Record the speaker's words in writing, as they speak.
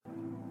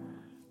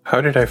How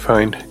did I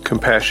find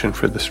compassion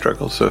for the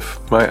struggles of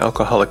my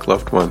alcoholic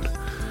loved one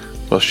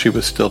while she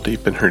was still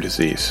deep in her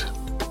disease?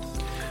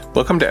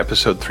 Welcome to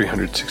episode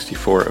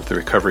 364 of The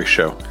Recovery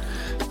Show.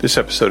 This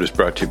episode is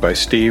brought to you by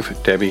Steve,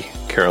 Debbie,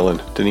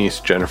 Carolyn, Denise,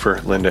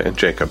 Jennifer, Linda, and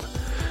Jacob.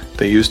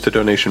 They used the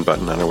donation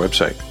button on our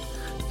website.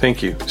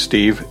 Thank you,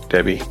 Steve,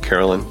 Debbie,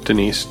 Carolyn,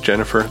 Denise,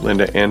 Jennifer,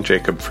 Linda, and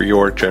Jacob for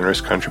your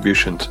generous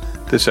contributions.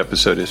 This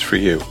episode is for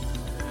you.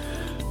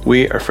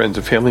 We are friends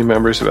and family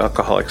members of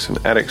alcoholics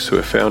and addicts who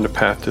have found a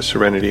path to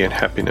serenity and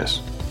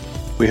happiness.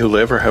 We who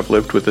live or have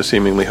lived with the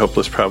seemingly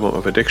hopeless problem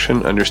of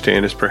addiction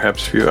understand as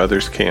perhaps few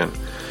others can.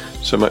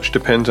 So much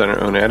depends on our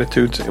own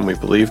attitudes, and we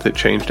believe that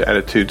changed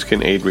attitudes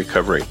can aid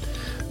recovery.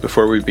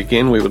 Before we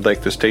begin, we would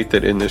like to state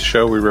that in this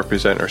show we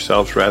represent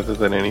ourselves rather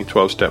than any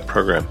 12-step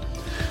program.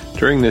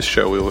 During this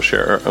show, we will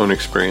share our own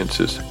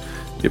experiences.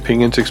 The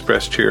opinions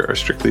expressed here are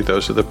strictly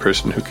those of the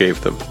person who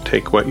gave them.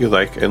 Take what you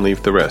like and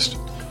leave the rest.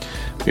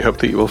 We hope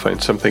that you will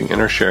find something in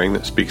our sharing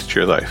that speaks to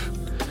your life.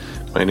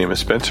 My name is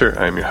Spencer.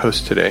 I am your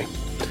host today.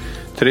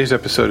 Today's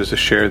episode is a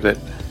share that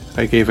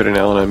I gave at an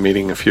Al-Anon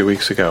meeting a few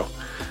weeks ago,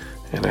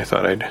 and I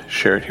thought I'd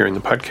share it here in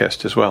the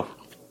podcast as well.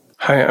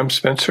 Hi, I'm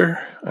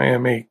Spencer. I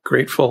am a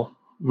grateful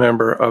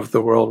member of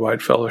the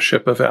Worldwide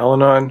Fellowship of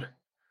Al-Anon.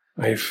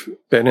 I've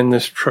been in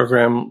this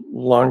program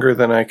longer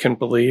than I can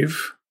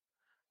believe,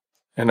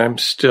 and I'm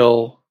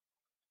still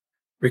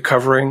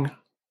recovering.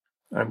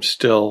 I'm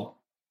still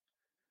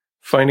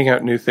finding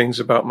out new things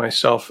about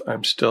myself.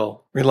 I'm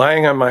still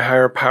relying on my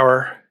higher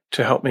power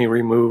to help me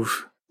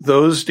remove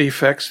those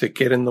defects that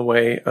get in the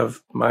way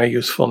of my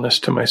usefulness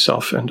to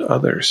myself and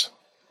others.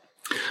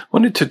 I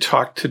wanted to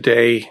talk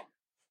today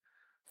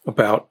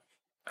about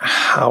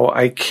how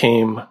I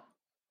came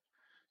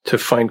to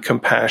find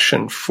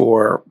compassion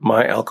for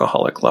my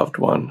alcoholic loved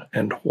one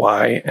and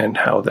why and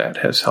how that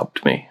has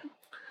helped me.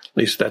 At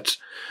least that's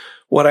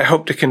what I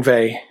hope to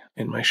convey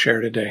in my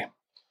share today.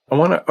 I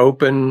want to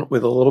open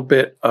with a little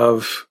bit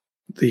of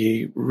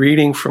the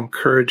reading from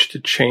Courage to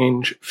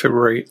Change,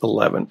 February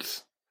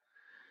 11th,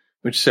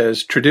 which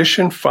says,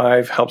 Tradition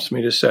 5 helps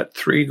me to set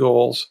 3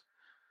 goals: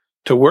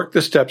 to work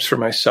the steps for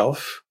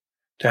myself,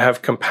 to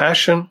have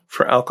compassion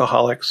for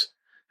alcoholics,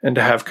 and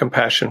to have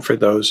compassion for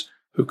those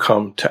who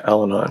come to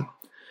Al-Anon.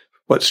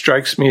 What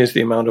strikes me is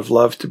the amount of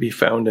love to be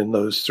found in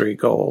those 3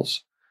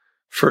 goals.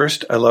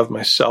 First, I love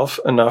myself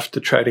enough to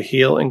try to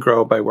heal and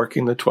grow by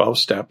working the 12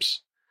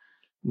 steps.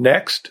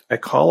 Next, I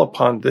call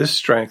upon this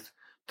strength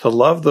to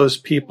love those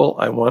people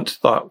I once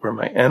thought were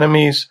my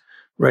enemies,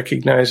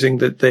 recognizing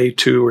that they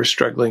too were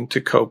struggling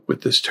to cope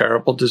with this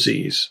terrible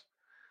disease.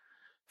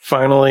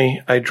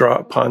 Finally, I draw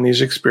upon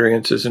these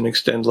experiences and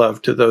extend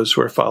love to those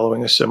who are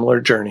following a similar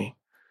journey,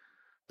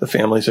 the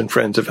families and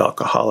friends of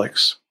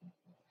alcoholics,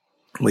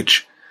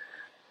 which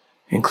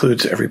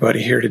includes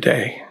everybody here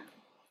today.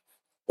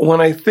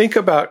 When I think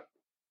about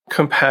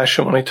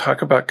compassion, when I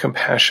talk about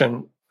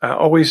compassion, I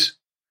always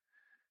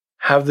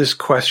have this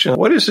question: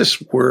 what does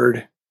this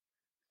word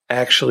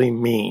actually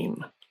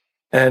mean?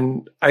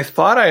 And I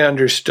thought I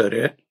understood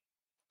it,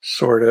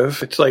 sort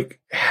of. It's like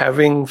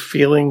having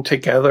feeling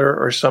together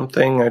or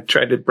something. I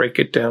tried to break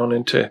it down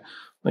into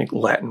like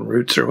Latin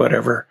roots or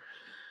whatever.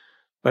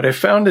 But I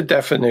found a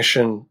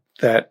definition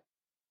that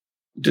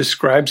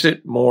describes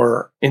it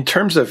more in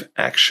terms of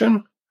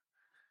action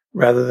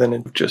rather than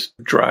in just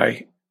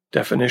dry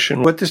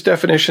definition. What this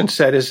definition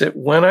said is that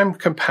when I'm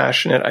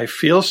compassionate, I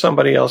feel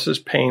somebody else's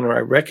pain or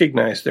I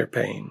recognize their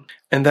pain,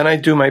 and then I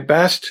do my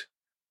best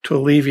to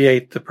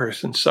alleviate the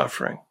person's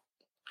suffering.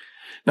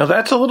 Now,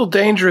 that's a little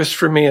dangerous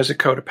for me as a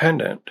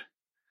codependent,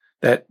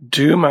 that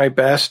do my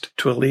best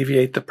to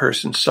alleviate the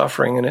person's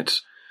suffering, and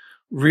it's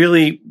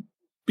really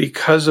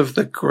because of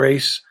the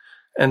grace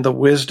and the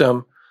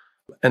wisdom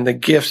and the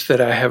gifts that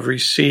I have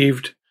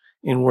received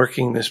in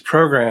working this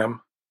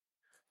program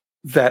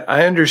that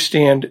I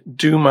understand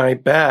do my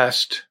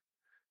best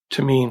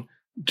to mean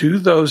do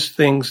those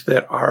things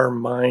that are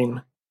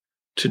mine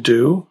to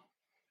do.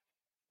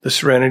 The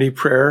Serenity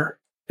Prayer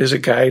is a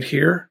guide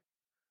here.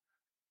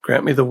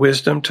 Grant me the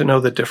wisdom to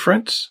know the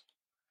difference.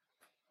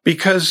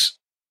 Because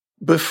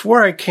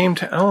before I came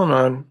to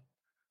Al-Anon,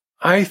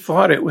 I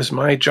thought it was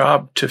my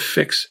job to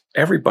fix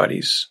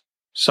everybody's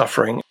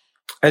suffering.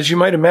 As you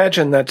might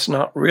imagine, that's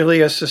not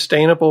really a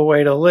sustainable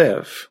way to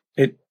live.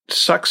 It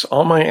sucks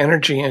all my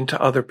energy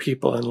into other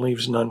people and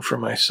leaves none for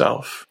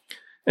myself.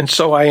 And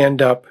so I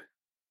end up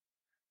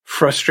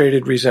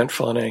frustrated,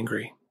 resentful, and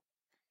angry.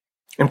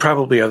 And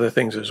probably other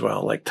things as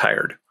well, like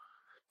tired.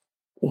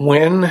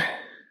 When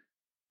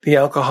the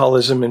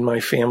alcoholism in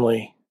my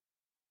family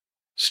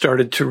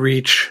started to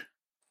reach,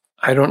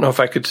 I don't know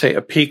if I could say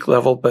a peak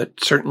level,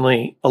 but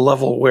certainly a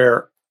level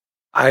where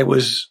I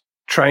was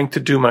trying to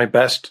do my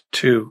best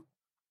to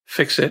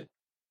fix it.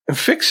 And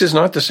fix is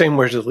not the same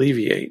word as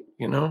alleviate,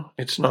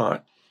 it's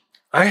not.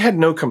 I had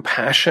no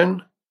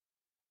compassion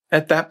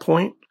at that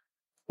point.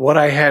 What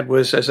I had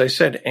was, as I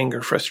said,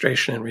 anger,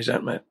 frustration, and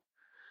resentment.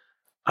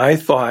 I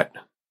thought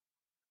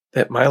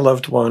that my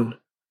loved one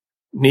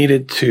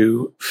needed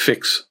to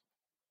fix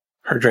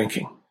her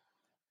drinking.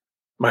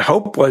 My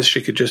hope was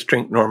she could just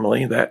drink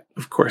normally. That,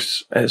 of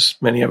course, as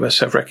many of us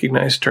have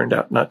recognized, turned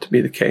out not to be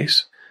the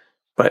case.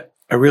 But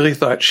I really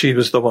thought she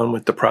was the one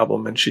with the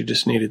problem and she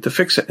just needed to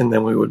fix it and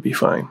then we would be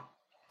fine.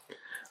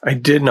 I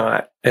did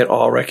not at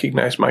all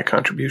recognize my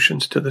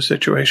contributions to the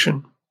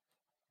situation.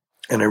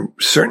 And I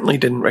certainly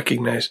didn't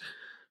recognize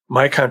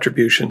my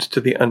contributions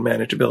to the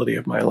unmanageability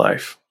of my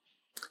life.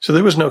 So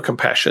there was no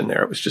compassion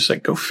there. It was just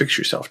like, go fix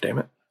yourself, damn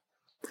it.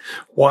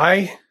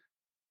 Why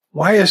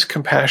is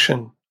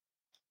compassion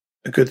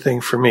a good thing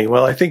for me?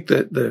 Well, I think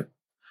that the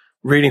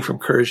reading from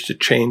Courage to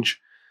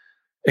Change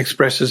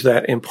expresses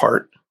that in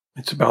part.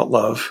 It's about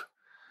love.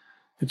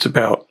 It's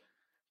about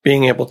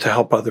being able to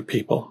help other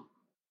people.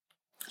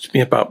 It's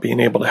about being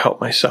able to help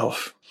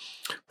myself.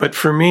 But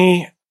for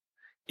me,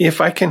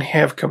 if I can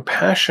have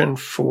compassion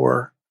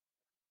for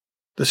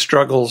the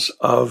struggles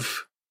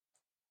of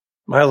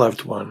my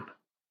loved one,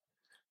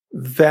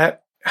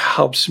 that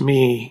helps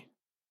me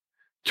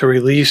to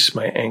release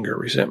my anger,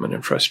 resentment,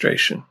 and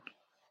frustration.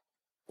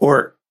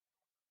 Or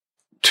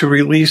to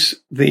release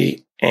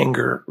the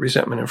anger,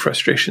 resentment, and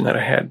frustration that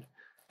I had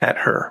at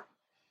her.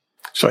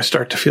 So I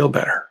start to feel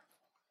better.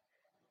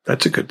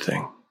 That's a good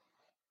thing.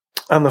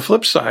 On the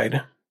flip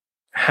side,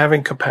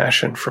 having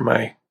compassion for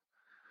my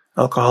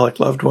alcoholic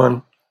loved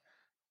one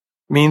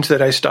means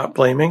that I stop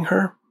blaming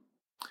her,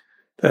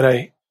 that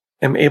I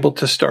am able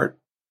to start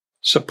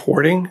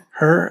supporting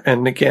her.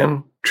 And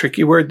again,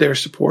 tricky word there,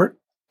 support,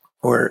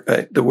 or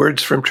the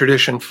words from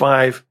Tradition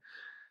 5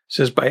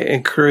 says by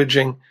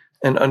encouraging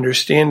and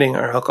understanding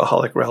our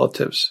alcoholic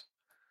relatives.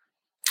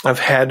 I've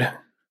had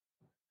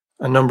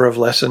a number of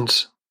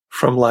lessons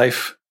from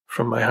life,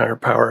 from my higher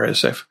power,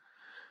 as I've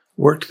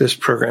worked this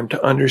program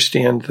to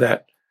understand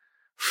that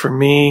for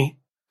me,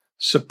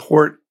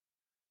 support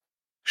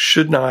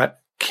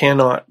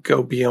cannot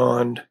go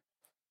beyond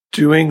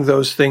doing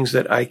those things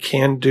that I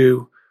can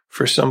do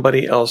for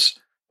somebody else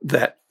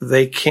that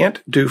they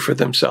can't do for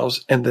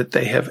themselves and that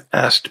they have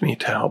asked me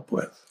to help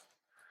with.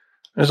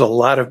 There's a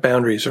lot of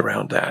boundaries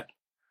around that.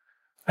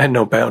 I had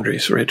no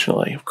boundaries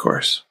originally, of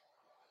course.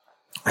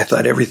 I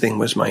thought everything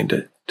was mine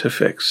to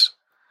fix,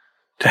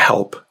 to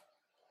help.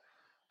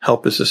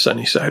 Help is the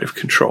sunny side of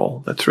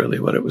control. That's really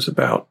what it was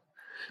about.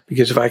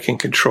 Because if I can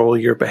control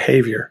your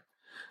behavior,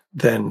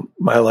 then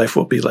my life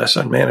will be less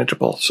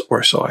unmanageable,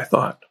 or so I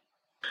thought.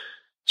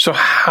 So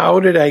how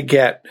did I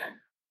get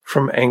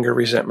from anger,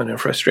 resentment,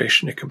 and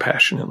frustration to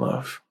compassion and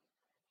love?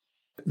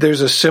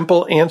 There's a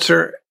simple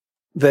answer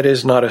that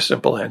is not a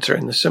simple answer.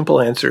 And the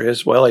simple answer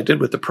is, well, I did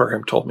what the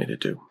program told me to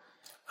do.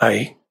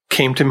 I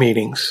came to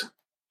meetings.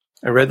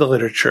 I read the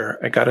literature.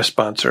 I got a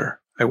sponsor.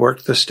 I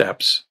worked the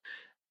steps.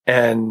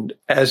 And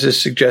as is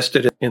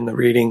suggested in the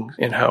reading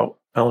in How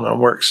Al-Anon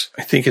Works,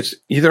 I think it's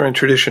either in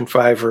Tradition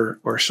 5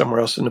 or somewhere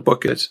else in the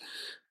book, it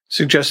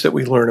suggests that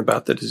we learn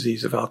about the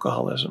disease of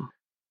alcoholism.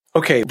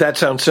 Okay, that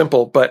sounds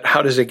simple, but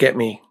how does it get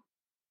me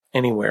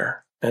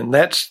anywhere? And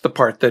that's the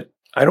part that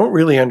I don't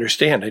really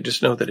understand. I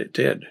just know that it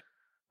did.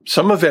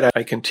 Some of it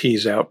I can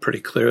tease out pretty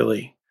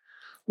clearly.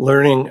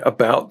 Learning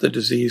about the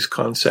disease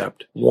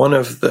concept. One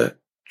of the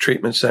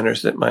treatment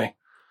centers that my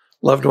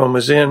loved one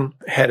was in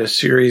had a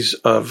series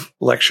of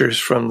lectures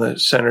from the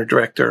center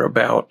director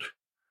about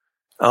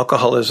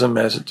alcoholism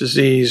as a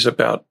disease,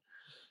 about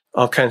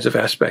all kinds of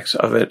aspects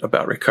of it,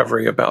 about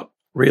recovery, about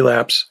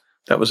relapse.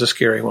 That was a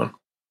scary one.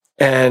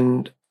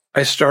 And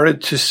I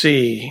started to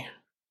see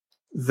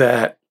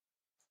that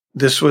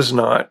this was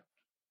not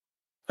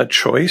a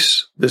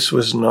choice. This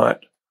was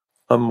not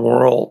a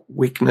moral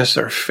weakness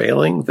or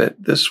failing,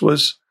 that this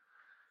was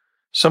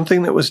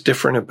something that was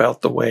different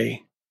about the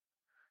way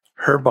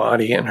her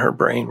body and her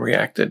brain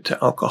reacted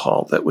to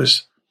alcohol that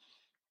was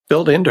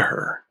built into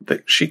her,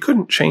 that she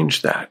couldn't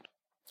change that.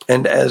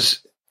 And as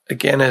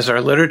our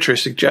literature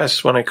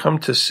suggests, when I come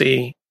to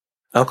see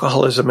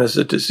alcoholism as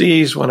a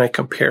disease, when I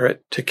compare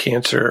it to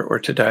cancer or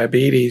to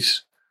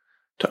diabetes,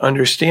 to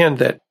understand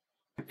that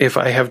if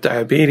I have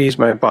diabetes,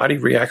 my body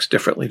reacts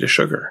differently to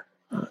sugar.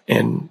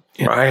 And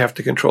I have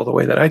to control the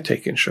way that I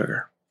take in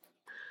sugar.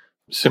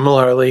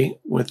 Similarly,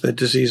 with the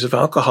disease of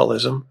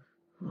alcoholism,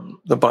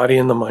 the body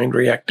and the mind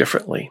react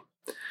differently.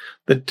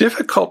 The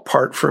difficult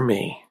part for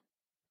me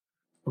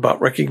about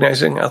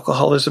recognizing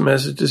alcoholism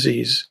as a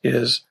disease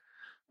is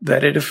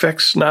that it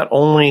affects not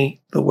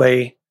only the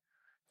way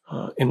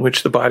in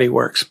which the body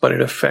works, but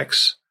it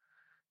affects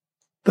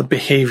the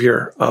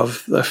behavior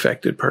of the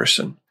affected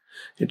person.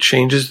 It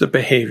changes the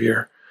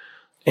behavior.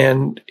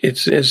 And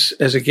it's, as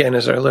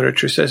our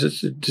literature says,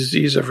 it's a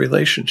disease of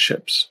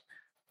relationships.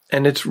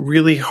 And it's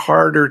really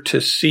harder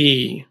to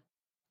see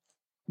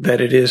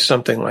that it is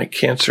something like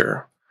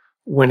cancer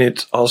when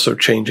it's also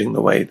changing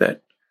the way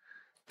that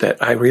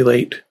I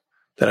relate,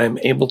 that I'm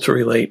able to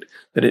relate,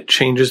 that it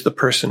changes the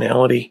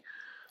personality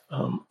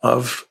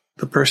of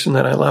the person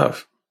that I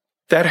love.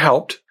 That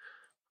helped.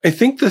 I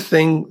think the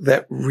thing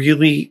that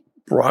really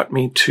brought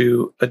me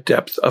to a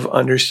depth of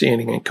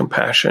understanding and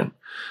compassion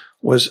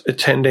was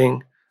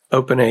attending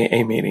open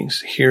AA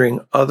meetings, hearing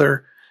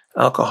other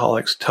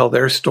alcoholics tell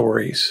their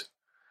stories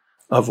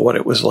of what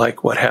it was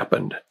like, what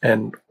happened,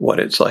 and what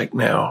it's like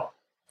now.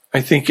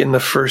 I think in the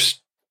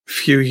first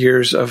few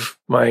years of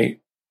my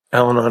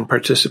Al-Anon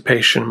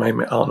participation, my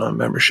Al-Anon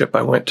membership,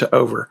 I went to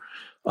over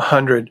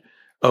 100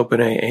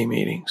 open AA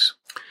meetings.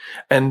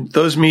 And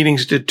those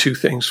meetings did two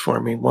things for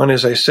me. One,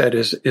 as I said,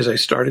 is I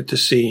started to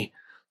see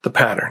the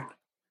pattern.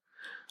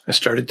 I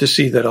started to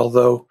see that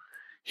although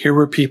here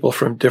were people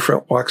from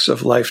different walks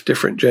of life,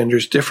 different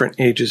genders, different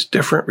ages,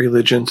 different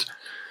religions,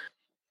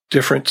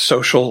 different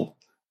social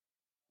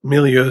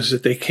milieus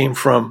that they came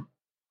from,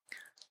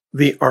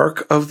 the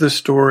arc of the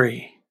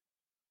story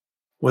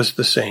was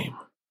the same.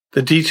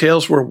 The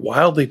details were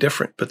wildly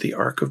different, but the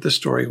arc of the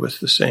story was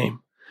the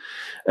same.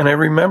 And I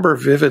remember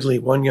vividly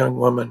one young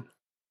woman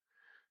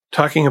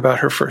talking about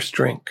her first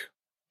drink,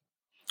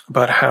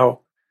 about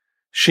how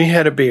she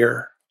had a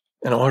beer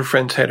and all her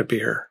friends had a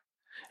beer.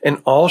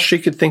 And all she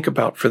could think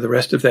about for the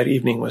rest of that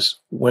evening was,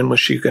 when was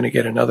she going to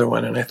get another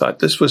one? And I thought,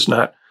 this was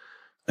not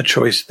a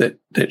choice that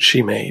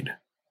she made.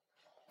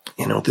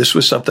 This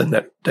was something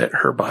that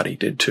her body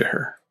did to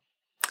her.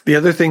 The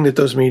other thing that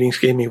those meetings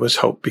gave me was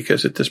hope,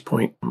 because at this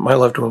point, my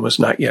loved one was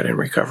not yet in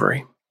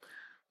recovery.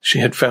 She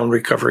had found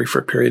recovery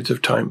for periods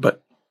of time,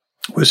 but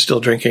was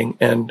still drinking.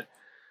 And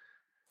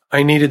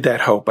I needed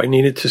that hope. I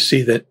needed to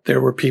see that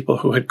there were people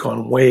who had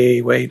gone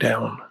way, way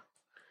down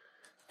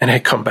and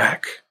had come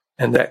back,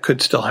 and that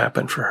could still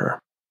happen for her.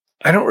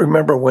 I don't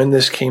remember when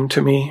this came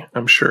to me.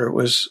 I'm sure it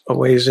was a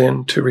ways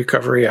into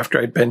recovery after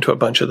I'd been to a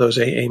bunch of those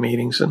AA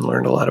meetings and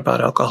learned a lot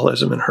about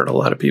alcoholism and heard a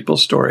lot of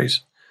people's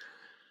stories.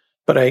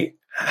 But I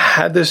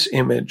had this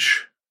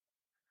image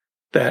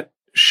that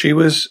she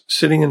was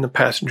sitting in the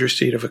passenger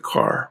seat of a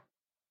car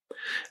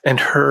and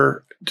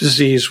her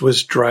disease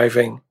was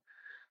driving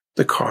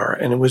the car,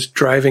 and it was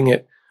driving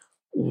it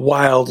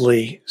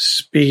wildly,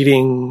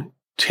 speeding,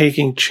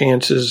 taking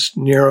chances,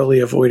 narrowly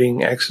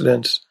avoiding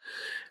accidents.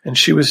 And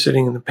she was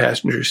sitting in the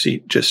passenger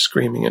seat just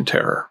screaming in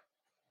terror.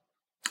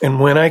 And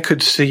when I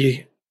could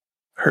see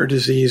her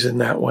disease in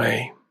that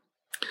way,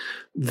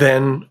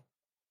 then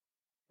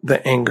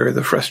the anger,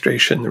 the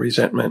frustration, the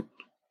resentment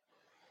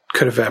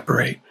could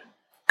evaporate,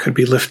 could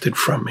be lifted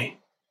from me.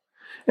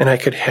 And I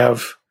could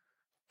have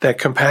that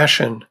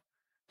compassion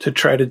to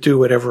try to do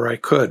whatever I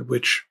could,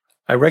 which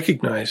I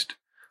recognized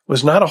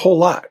was not a whole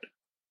lot.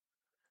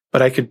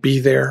 But I could be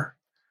there.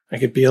 I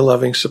could be a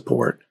loving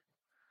support.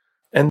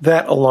 And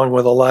that, along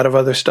with a lot of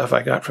other stuff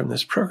I got from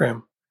this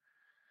program,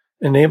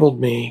 enabled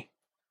me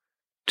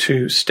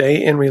to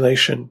stay in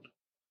relation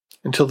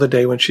until the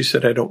day when she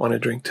said, I don't want to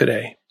drink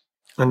today.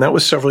 And that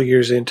was several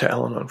years into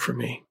Al-Anon for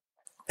me.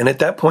 And at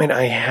that point,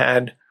 I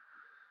had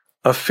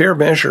a fair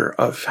measure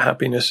of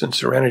happiness and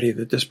serenity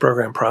that this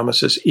program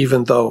promises,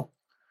 even though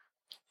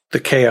the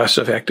chaos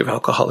of active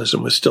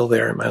alcoholism was still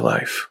there in my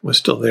life, was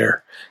still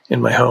there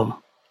in my home.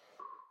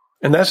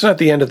 And that's not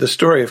the end of the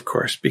story, of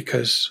course,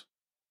 because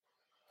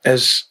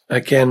as,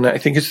 again, I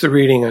think it's the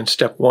reading on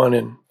step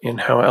 1 in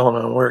how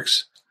Al-Anon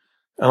works.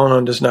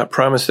 Al-Anon does not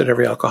promise that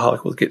every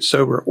alcoholic will get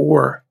sober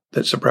or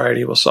that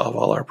sobriety will solve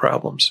all our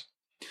problems.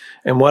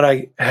 And what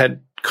I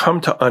had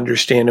come to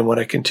understand and what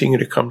I continue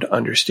to come to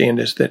understand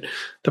is that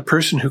the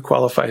person who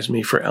qualifies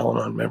me for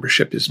Al-Anon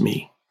membership is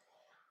me.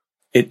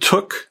 It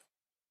took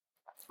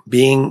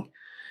being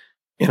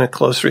in a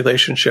close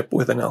relationship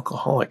with an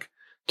alcoholic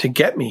to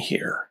get me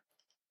here.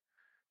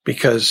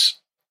 Because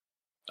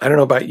I don't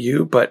know about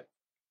you, but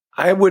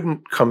I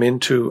wouldn't come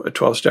into a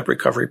 12-step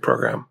recovery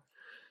program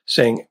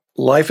saying,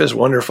 life is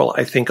wonderful,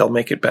 I think I'll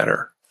make it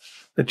better.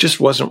 That just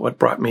wasn't what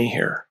brought me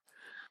here.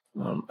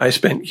 I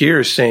spent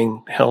years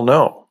saying, hell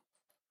no,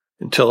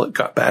 until it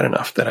got bad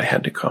enough that I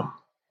had to come,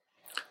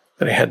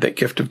 that I had that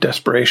gift of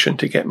desperation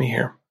to get me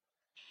here.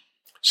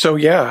 So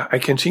yeah, I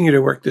continue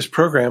to work this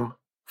program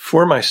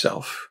for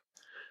myself.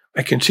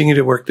 I continue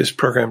to work this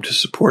program to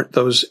support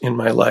those in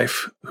my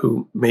life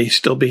who may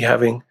still be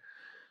having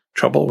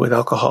trouble with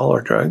alcohol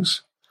or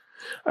drugs.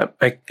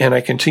 And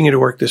I continue to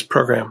work this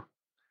program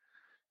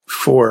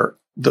for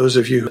those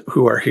of you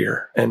who are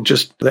here. And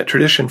just that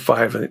tradition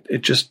 5,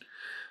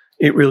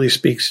 it really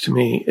speaks to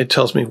me. It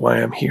tells me why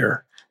I'm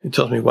here. It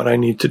tells me what I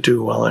need to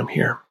do while I'm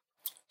here.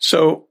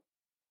 So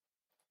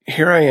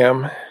here I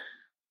am.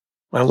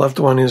 My loved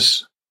one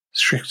is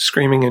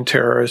screaming in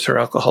terror as her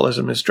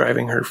alcoholism is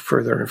driving her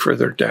further and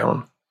further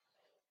down.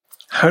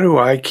 How do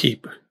I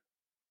keep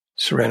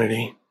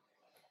serenity?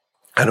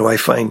 How do I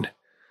find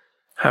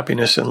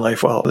happiness in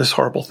life while this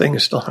horrible thing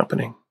is still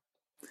happening?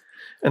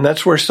 And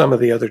that's where some of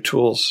the other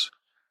tools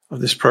of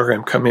this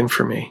program come in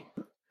for me.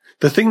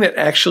 The thing that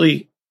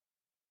actually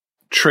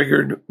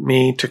triggered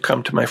me to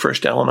come to my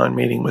first Al-Anon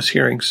meeting was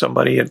hearing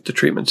somebody at the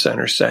treatment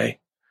center say,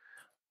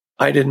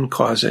 I didn't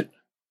cause it.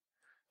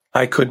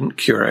 I couldn't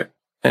cure it.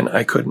 And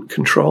I couldn't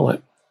control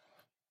it.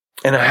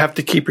 And I have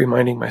to keep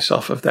reminding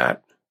myself of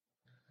that.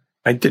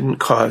 I didn't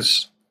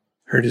cause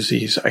her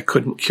disease. I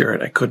couldn't cure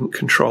it. I couldn't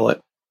control it.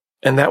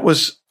 And that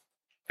was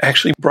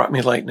actually brought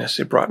me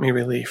lightness. It brought me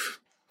relief.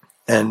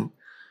 And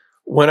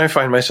when I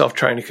find myself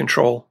trying to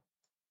control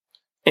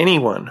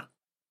anyone,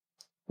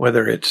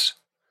 whether it's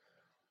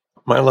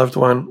my loved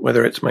one,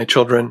 whether it's my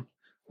children,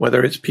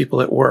 whether it's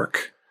people at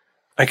work.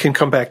 I can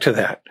come back to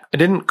that. I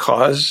didn't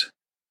cause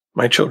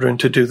my children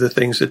to do the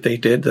things that they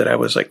did that I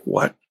was like,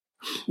 what?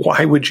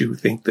 Why would you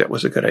think that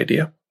was a good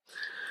idea?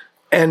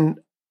 And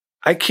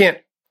I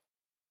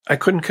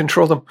couldn't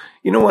control them.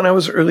 You know, when I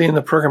was early in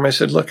the program, I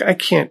said, look, I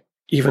can't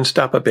even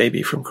stop a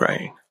baby from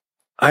crying.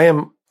 I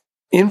am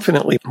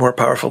infinitely more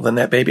powerful than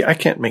that baby. I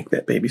can't make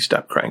that baby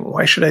stop crying.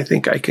 Why should I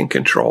think I can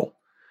control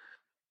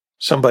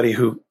somebody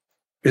who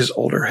is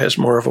older, has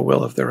more of a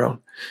will of their own?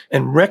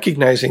 And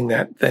recognizing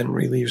that then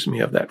relieves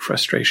me of that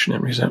frustration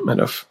and resentment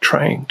of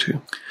trying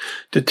to.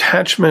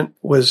 Detachment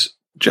was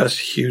just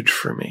huge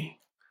for me.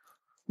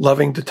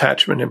 Loving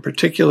detachment in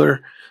particular.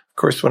 Of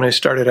course, when I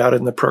started out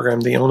in the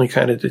program, the only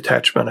kind of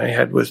detachment I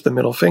had was the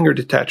middle finger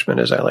detachment,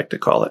 as I like to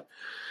call it,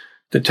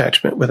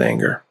 detachment with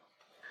anger.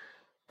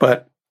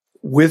 But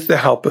with the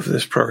help of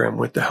this program,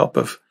 with the help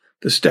of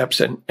the steps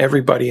and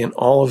everybody in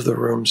all of the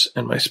rooms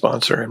and my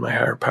sponsor and my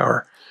higher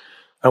power,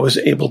 I was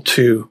able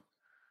to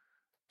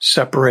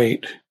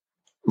separate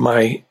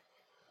my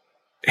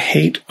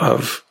hate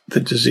of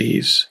the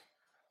disease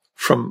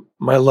from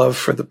my love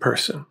for the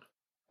person.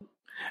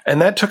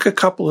 And that took a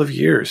couple of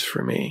years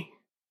for me,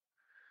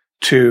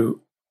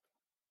 to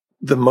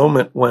the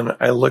moment when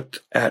I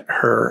looked at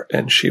her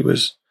and she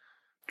was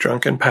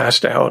drunk and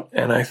passed out,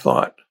 and I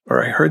thought,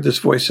 or I heard this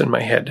voice in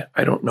my head,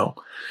 I don't know,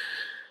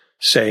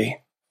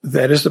 say,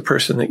 that is the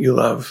person that you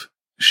love.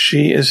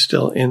 She is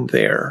still in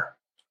there,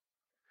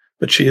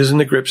 but she is in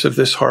the grips of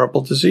this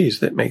horrible disease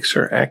that makes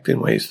her act in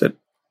ways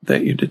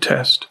that you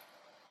detest.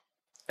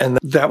 And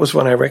that was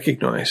when I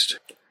recognized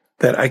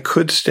that I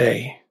could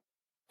stay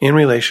in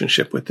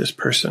relationship with this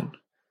person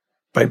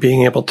by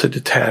being able to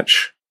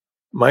detach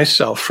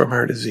myself from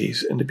her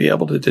disease and to be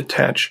able to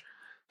detach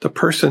the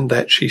person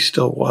that she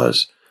still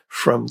was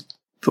from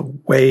the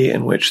way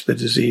in which the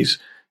disease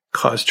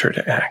caused her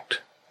to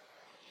act.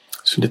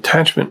 So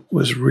detachment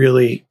was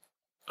really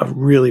a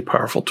really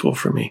powerful tool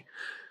for me,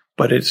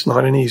 but it's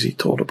not an easy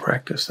tool to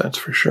practice, that's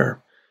for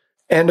sure.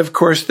 And of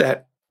course,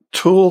 that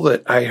tool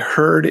that I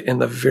heard in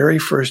the very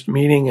first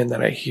meeting and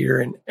that I hear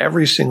in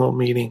every single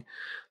meeting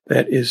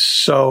that is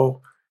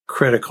so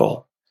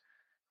critical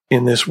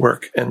in this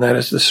work, and that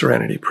is the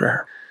serenity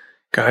prayer.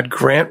 God,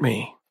 grant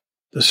me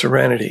the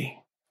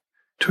serenity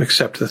to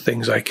accept the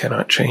things I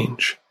cannot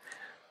change,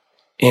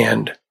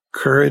 and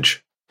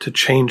courage to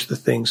change the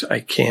things I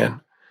can,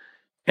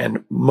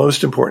 and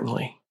most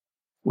importantly,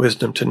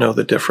 wisdom to know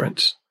the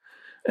difference.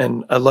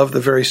 And I love the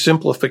very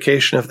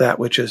simplification of that,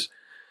 which is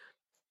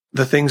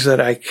the things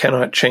that I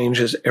cannot change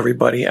is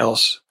everybody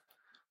else.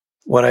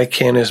 What I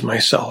can is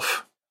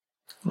myself.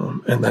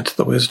 And that's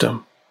the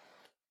wisdom.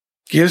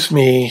 Gives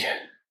me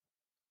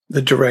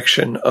the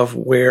direction of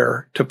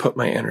where to put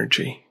my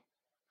energy.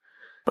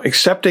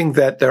 Accepting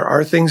that there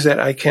are things that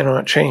I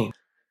cannot change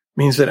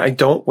means that I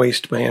don't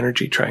waste my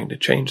energy trying to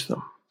change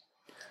them.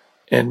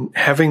 And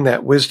having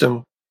that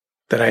wisdom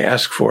that I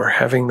ask for,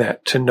 having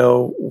that to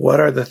know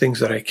what are the things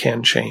that I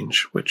can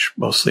change, which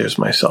mostly is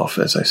myself,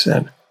 as I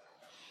said.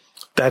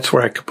 That's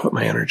where I can put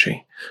my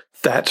energy.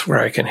 That's where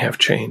I can have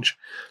change.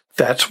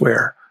 That's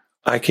where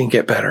I can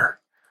get better.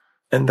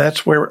 And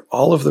that's where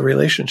all of the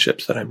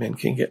relationships that I'm in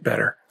can get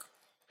better.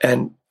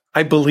 And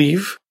I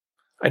believe,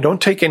 I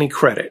don't take any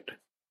credit,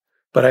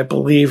 but I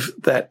believe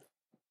that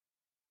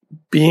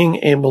being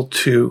able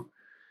to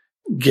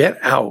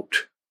get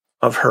out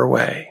of her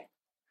way,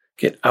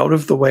 get out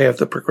of the way of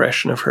the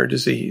progression of her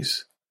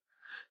disease,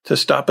 to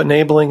stop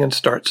enabling and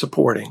start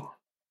supporting,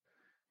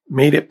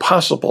 made it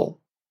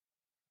possible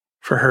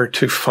for her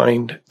to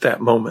find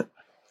that moment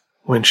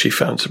when she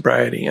found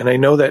sobriety. And I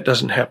know that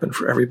doesn't happen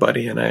for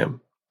everybody, and I am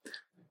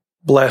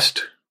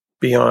blessed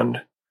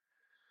beyond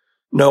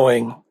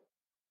knowing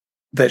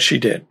that she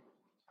did,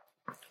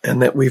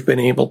 and that we've been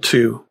able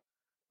to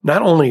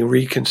not only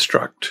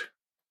reconstruct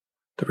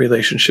the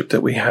relationship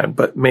that we had,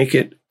 but make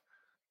it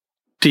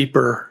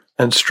deeper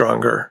and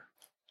stronger.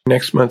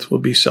 Next month, we'll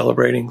be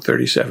celebrating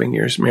 37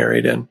 years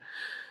married, and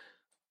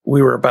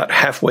we were about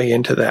halfway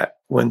into that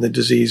when the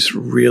disease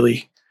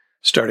really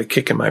started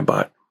kicking my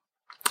butt,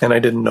 and I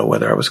didn't know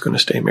whether I was going to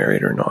stay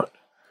married or not.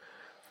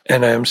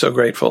 And I am so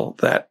grateful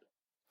that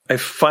I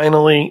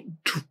finally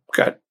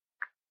got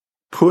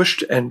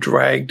pushed and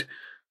dragged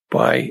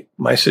by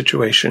my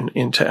situation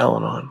into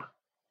Al-Anon,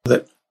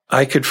 that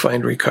I could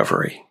find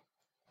recovery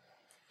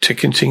to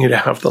continue to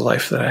have the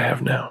life that I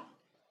have now.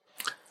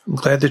 I'm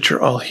glad that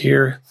you're all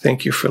here.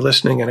 Thank you for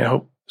listening, and I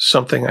hope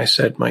something I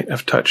said might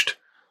have touched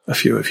a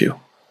few of you.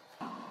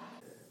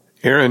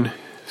 Erin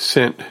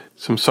sent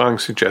some song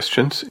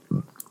suggestions.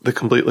 The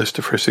complete list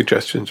of her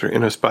suggestions are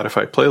in a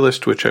Spotify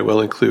playlist, which I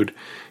will include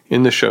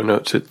in the show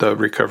notes at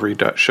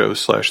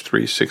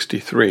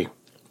therecovery.show/363.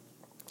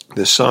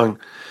 This song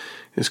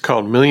is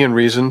called Million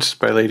Reasons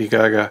by Lady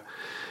Gaga.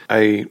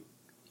 I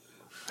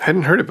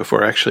hadn't heard it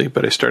before, actually,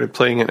 but I started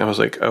playing it and I was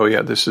like, oh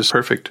yeah, this is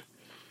perfect.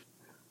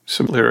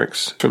 Some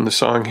lyrics from the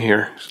song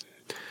here.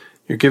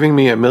 You're giving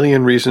me a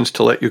million reasons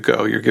to let you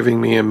go. You're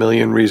giving me a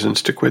million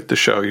reasons to quit the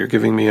show. You're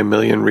giving me a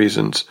million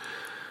reasons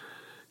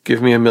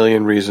give me a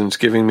million reasons,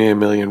 giving me a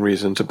million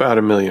reasons, about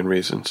a million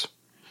reasons.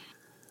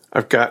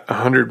 I've got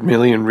 100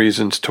 million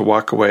reasons to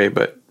walk away,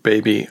 but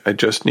baby, I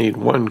just need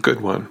one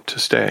good one to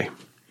stay.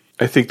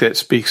 I think that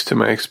speaks to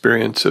my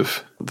experience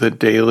of the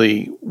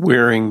daily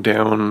wearing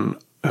down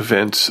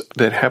events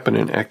that happen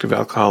in active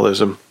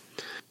alcoholism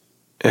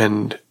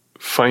and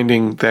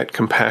finding that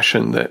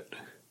compassion that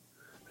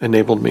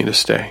enabled me to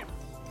stay.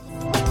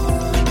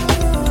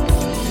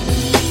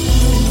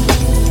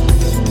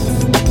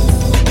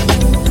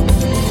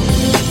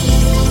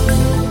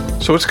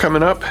 So what's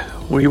coming up?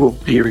 We will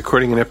be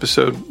recording an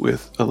episode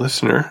with a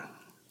listener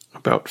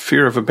about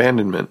fear of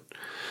abandonment.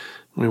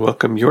 We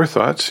welcome your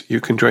thoughts.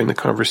 You can join the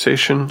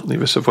conversation,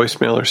 leave us a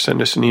voicemail, or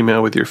send us an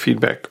email with your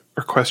feedback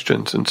or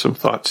questions and some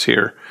thoughts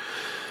here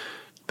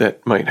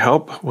that might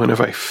help. When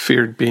have I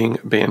feared being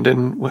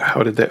abandoned?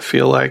 How did that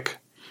feel like?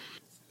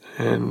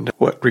 And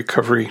what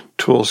recovery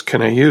tools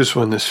can I use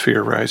when this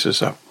fear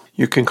rises up?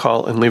 You can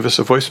call and leave us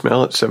a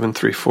voicemail at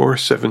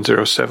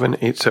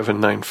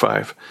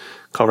 734-707-8795.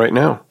 Call right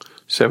now,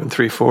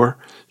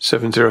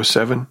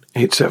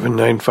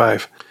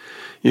 734-707-8795.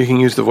 You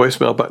can use the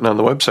voicemail button on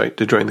the website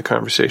to join the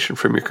conversation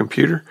from your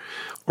computer,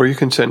 or you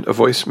can send a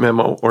voice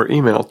memo or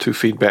email to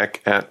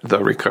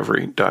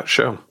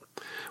feedback@therecovery.show.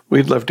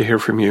 We'd love to hear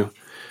from you.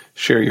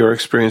 Share your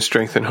experience,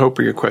 strength, and hope,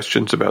 or your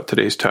questions about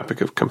today's topic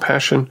of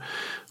compassion,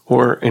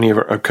 or any of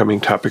our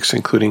upcoming topics,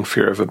 including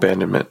fear of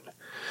abandonment.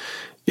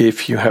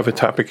 If you have a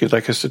topic you'd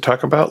like us to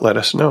talk about, let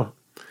us know.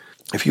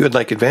 If you would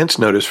like advance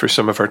notice for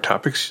some of our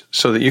topics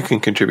so that you can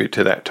contribute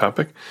to that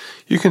topic,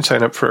 you can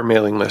sign up for our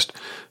mailing list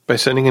by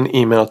sending an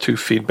email to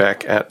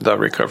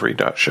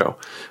feedback@therecovery.show.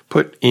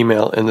 Put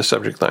email in the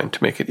subject line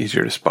to make it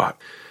easier to spot.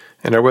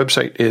 And our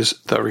website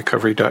is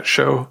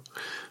therecovery.show,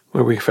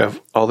 where we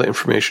have all the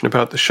information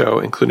about the show,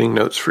 including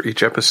notes for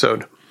each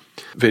episode,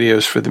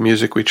 videos for the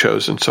music we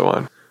chose, and so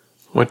on.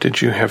 What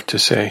did you have to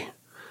say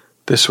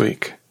this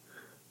week?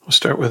 We'll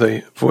start with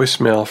a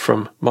voicemail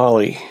from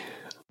Molly.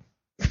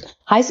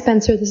 Hi,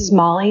 Spencer. This is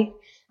Molly.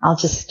 I'll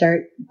just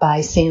start by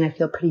saying I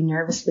feel pretty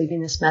nervous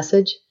leaving this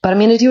message, but I'm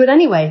going to do it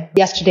anyway.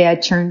 Yesterday, I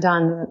turned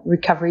on the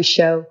recovery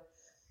show,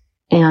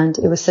 and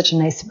it was such a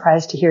nice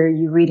surprise to hear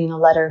you reading a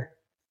letter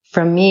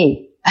from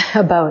me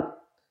about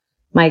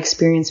my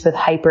experience with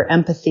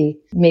hyper-empathy.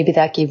 Maybe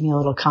that gave me a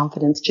little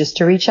confidence just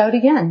to reach out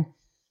again.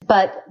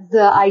 But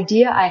the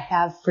idea I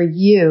have for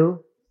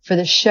you, for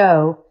the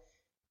show,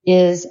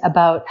 is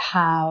about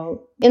how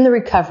in the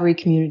recovery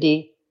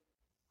community,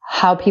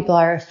 how people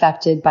are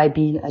affected by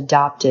being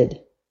adopted.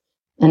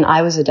 And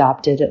I was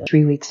adopted at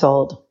 3 weeks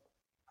old.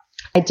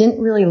 I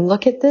didn't really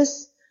look at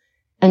this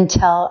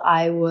until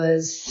I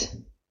was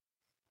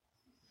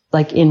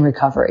in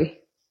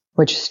recovery,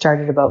 which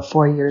started about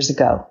 4 years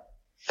ago.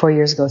 4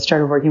 years ago, I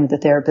started working with a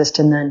therapist,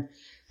 and then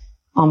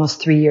almost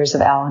 3 years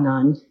of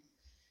Al-Anon.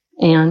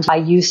 And I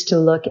used to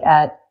look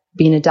at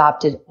being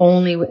adopted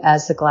only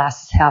as the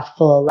glass is half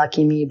full,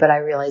 lucky me, but I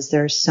realized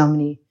there's so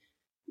many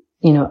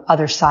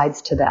other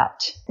sides to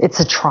that. It's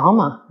a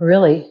trauma,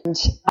 really. And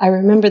I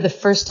remember the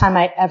first time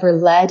I ever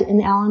led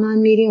an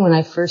Al-Anon meeting when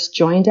I first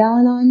joined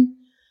Al-Anon.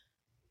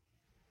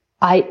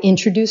 I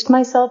introduced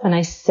myself and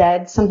I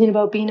said something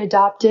about being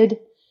adopted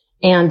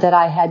and that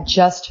I had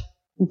just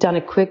done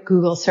a quick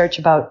Google search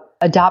about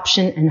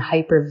adoption and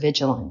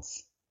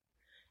hypervigilance.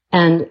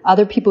 And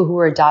other people who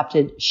were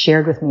adopted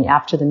shared with me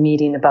after the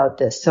meeting about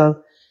this.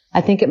 So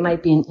I think it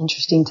might be an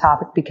interesting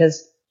topic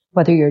because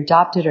whether you're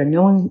adopted or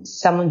knowing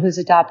someone who's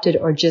adopted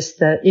or just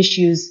the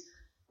issues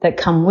that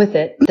come with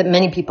it that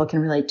many people can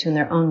relate to in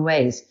their own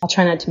ways. I'll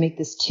try not to make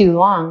this too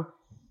long,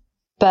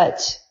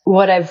 but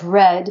what I've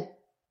read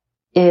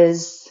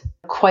is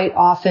quite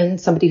often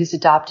somebody who's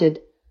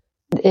adopted,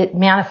 it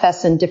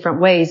manifests in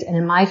different ways. And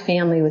in my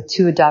family with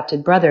 2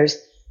 adopted brothers,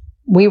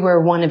 we were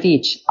one of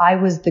each. I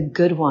was the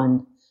good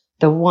one,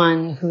 the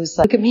one who's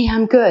like, look at me,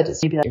 I'm good.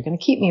 So you'd be like, you're going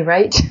to keep me,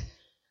 right?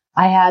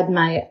 I had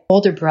my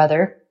older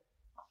brother,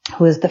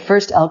 who was the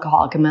first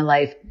alcoholic in my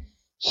life.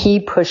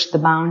 He pushed the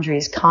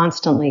boundaries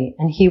constantly,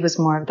 and he was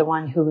more of the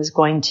one who was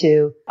going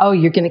to, oh,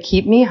 you're going to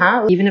keep me,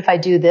 huh? Even if I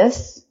do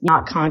this,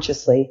 not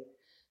consciously,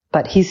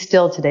 but he's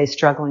still today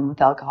struggling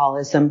with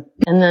alcoholism.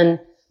 And then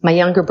my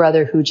younger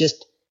brother who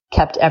just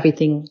kept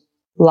everything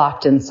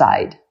locked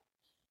inside.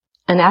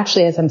 And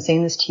actually, as I'm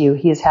saying this to you,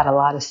 he has had a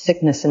lot of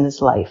sickness in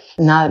his life.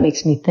 And now it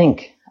makes me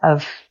think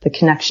of the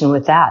connection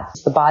with that.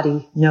 The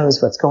body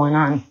knows what's going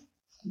on.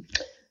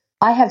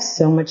 I have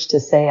so much to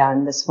say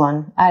on this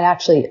one. I'd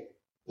actually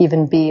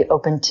even be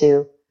open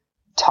to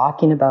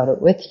talking about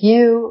it with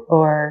you,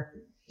 or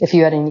if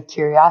you had any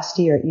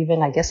curiosity, or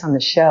even, I guess, on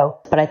the show.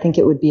 But I think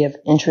it would be of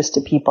interest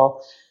to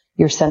people,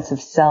 your sense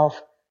of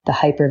self, the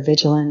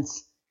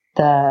hypervigilance,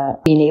 the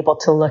being able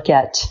to look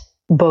at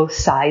both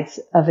sides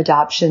of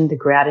adoption, the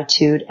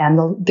gratitude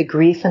and the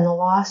grief and the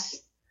loss.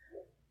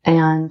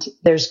 And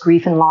there's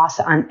grief and loss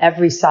on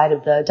every side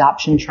of the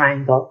adoption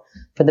triangle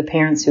for the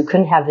parents who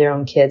couldn't have their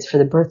own kids, for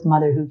the birth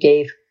mother who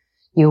gave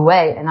you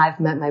away. And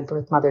I've met my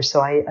birth mother, so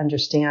I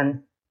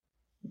understand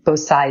both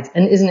sides.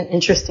 And isn't it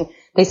interesting?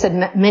 They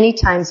said many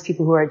times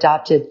people who are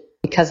adopted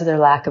because of their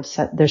lack of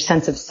their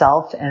sense of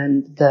self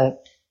and the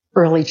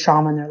early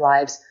trauma in their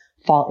lives,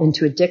 fall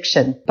into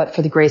addiction. But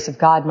for the grace of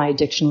God, my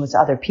addiction was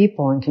other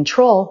people and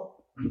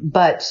control.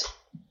 But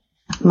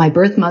my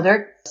birth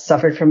mother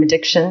suffered from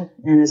addiction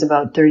and is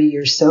about 30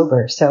 years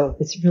sober. So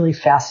it's really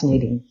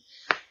fascinating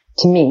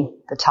to me,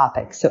 the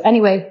topic. So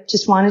anyway,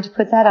 just wanted to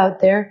put that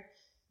out there.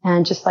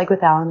 And just like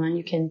with Al-Anon,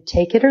 you can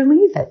take it or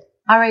leave it.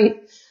 All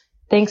right.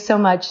 Thanks so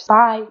much.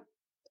 Bye.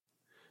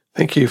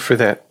 Thank you for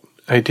that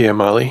idea,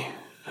 Molly.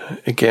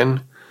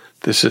 Again,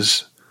 this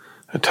is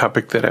a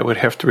topic that I would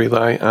have to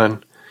rely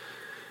on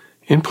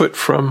input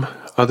from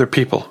other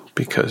people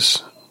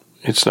because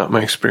it's not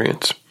my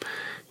experience.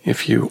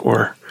 If you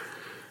or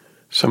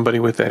somebody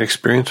with that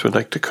experience would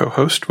like to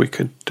co-host, we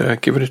could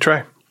give it a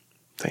try.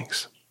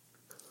 Thanks.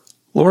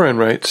 Lauren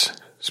writes,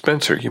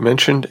 Spencer, you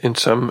mentioned in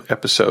some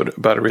episode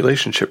about a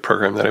relationship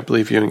program that I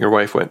believe you and your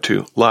wife went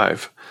to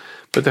live,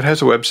 but that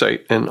has a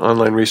website and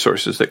online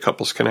resources that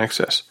couples can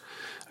access.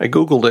 I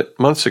Googled it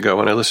months ago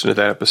when I listened to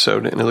that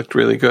episode, and it looked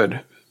really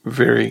good,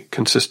 very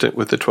consistent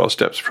with the 12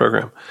 Steps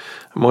program.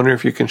 I'm wondering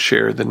if you can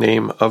share the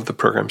name of the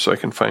program so I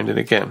can find it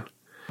again.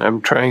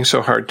 I'm trying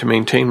so hard to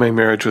maintain my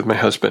marriage with my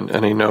husband,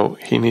 and I know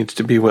he needs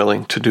to be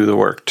willing to do the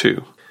work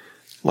too.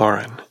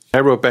 Lauren.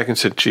 I wrote back and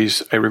said,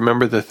 geez, I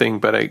remember the thing,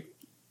 but I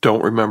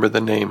don't remember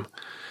the name.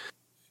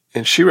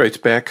 And she writes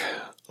back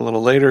a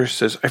little later,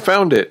 says, I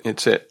found it.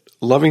 It's at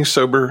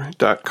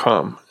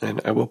lovingsober.com,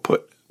 and I will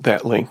put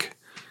that link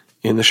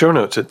in the show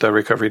notes at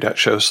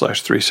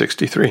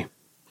therecovery.show/363.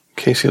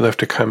 Casey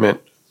left a comment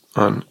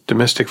on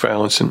domestic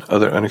violence and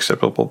other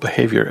unacceptable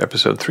behavior,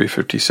 episode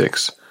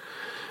 356.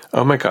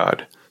 Oh my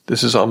God,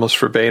 this is almost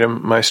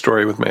verbatim my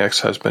story with my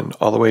ex-husband,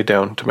 all the way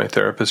down to my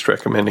therapist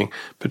recommending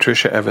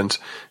Patricia Evans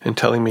and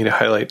telling me to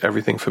highlight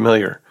everything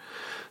familiar.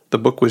 The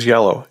book was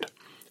yellow.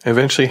 I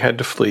eventually had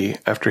to flee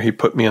after he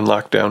put me in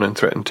lockdown and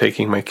threatened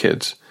taking my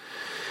kids.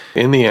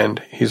 In the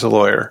end, he's a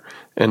lawyer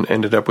and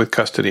ended up with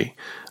custody.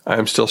 I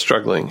am still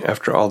struggling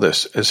after all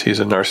this as he's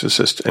a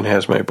narcissist and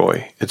has my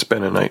boy. It's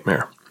been a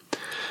nightmare.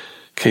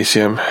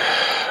 Casey,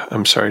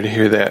 I'm sorry to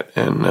hear that,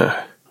 and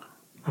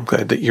I'm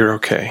glad that you're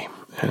okay.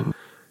 And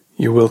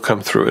you will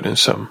come through it in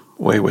some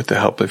way with the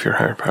help of your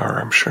higher power,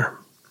 I'm sure.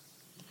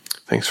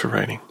 Thanks for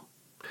writing.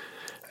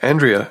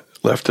 Andrea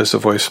left us a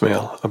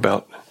voicemail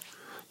about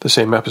the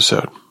same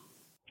episode.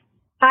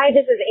 Hi,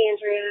 this is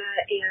Andrea,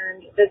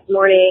 and this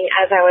morning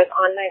as I was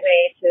on my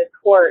way to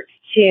court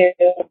to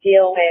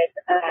deal with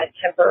a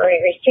temporary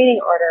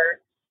restraining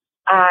order,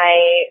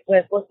 I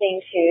was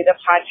listening to the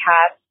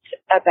podcast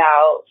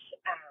about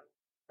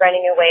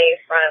running away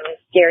from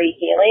scary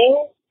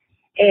feelings,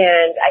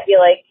 and I feel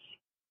like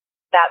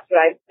that's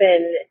what I've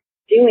been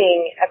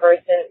doing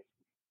ever since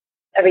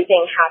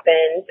everything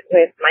happened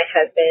with my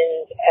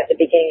husband at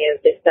the beginning of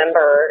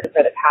December.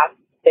 For the past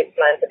 6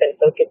 months, I've been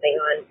focusing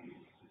on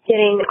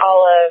getting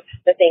all of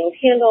the things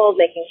handled,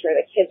 making sure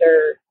the kids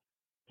are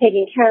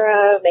taken care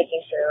of,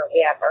 making sure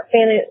we have our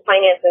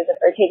finances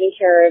are taken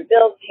care of,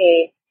 bills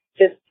paid,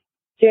 just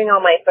doing all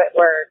my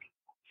footwork.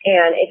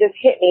 And it just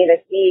hit me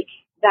this week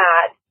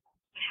that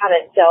I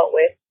haven't dealt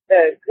with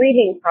the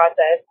grieving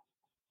process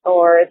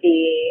or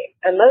the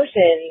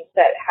emotions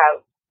that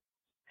have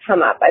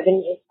come up. I've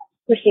been just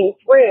pushing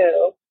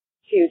through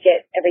to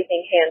get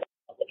everything handled.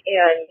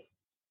 And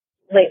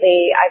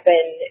lately I've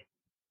been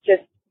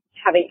just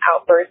having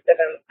outbursts of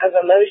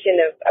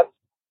emotion, of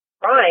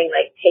crying,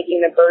 like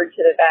taking the bird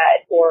to the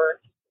vet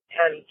or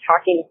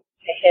talking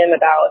to him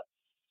about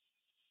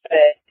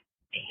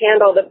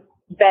handle the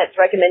vet's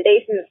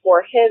recommendations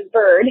for his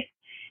bird,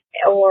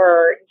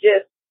 or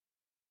just,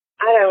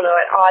 I don't know,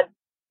 at odd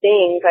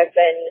things. I've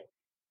been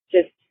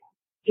just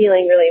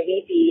feeling really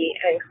weepy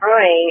and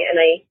crying, and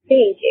I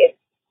think it's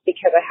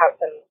because I have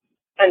some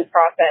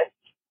unprocessed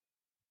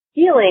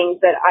feelings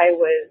that I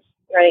was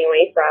running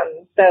away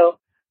from. So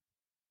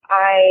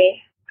I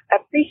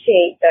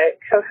appreciate the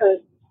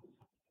co-host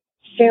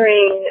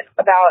sharing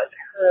about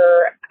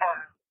her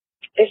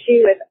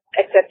issue with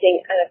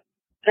accepting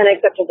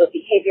unacceptable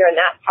behavior in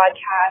that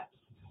podcast,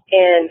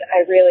 and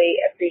I really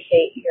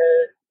appreciate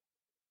your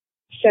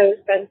show,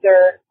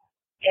 Spencer,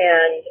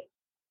 and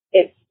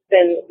it's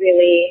been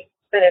really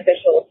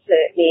beneficial to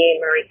me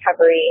in my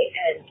recovery.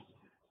 And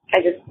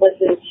I just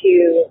listen to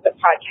the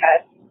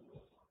podcast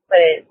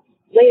when it's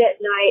late at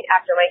night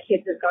after my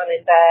kids have gone to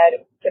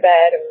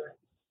bed, or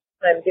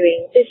I'm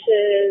doing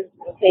dishes,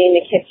 cleaning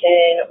the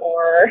kitchen,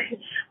 or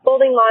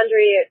folding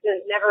laundry. It's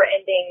a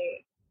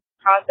never-ending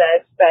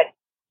process, but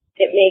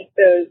it makes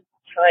those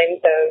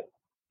times of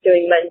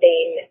doing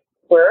mundane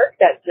work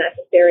that's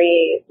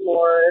necessary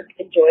more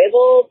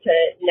enjoyable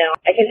to know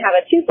I can have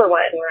a 2-for-1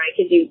 where I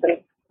can do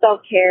some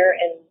self-care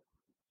and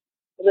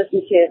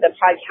listen to the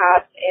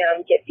podcast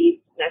and get these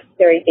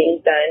necessary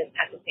things done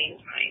at the same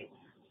time.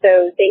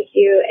 So thank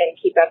you, and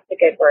keep up the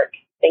good work.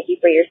 Thank you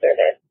for your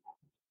service.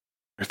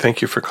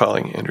 Thank you for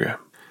calling, Andrea.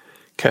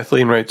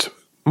 Kathleen writes,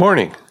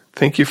 Morning.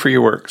 Thank you for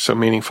your work. So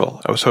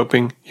meaningful. I was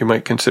hoping you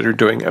might consider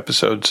doing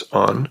episodes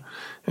on,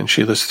 and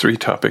she lists 3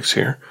 topics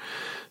here: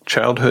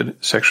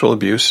 childhood sexual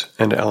abuse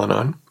and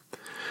Al-Anon,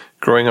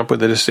 growing up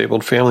with a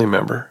disabled family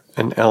member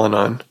in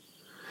Al-Anon,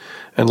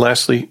 and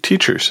lastly,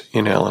 teachers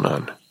in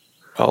Al-Anon.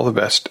 All the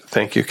best.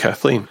 Thank you,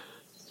 Kathleen.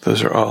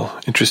 Those are all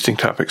interesting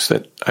topics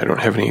that I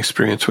don't have any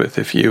experience with.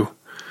 If you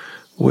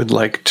would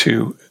like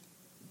to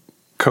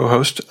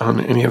co-host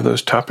on any of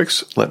those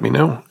topics, let me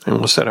know, and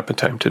we'll set up a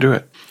time to do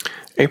it.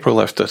 April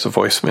left us a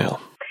voicemail.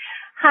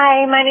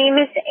 Hi, my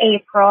name is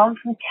April. I'm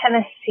from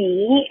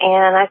Tennessee,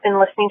 and I've been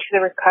listening to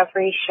the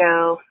Recovery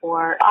Show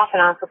off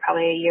and on for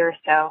probably a year or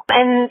so.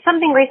 And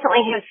something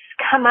recently has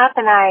come up,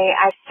 and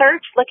I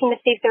searched looking to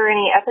see if there were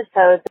any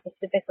episodes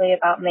specifically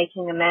about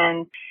making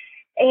amends.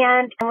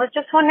 And I was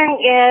just wondering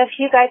if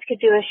you guys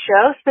could do a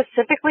show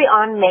specifically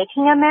on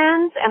making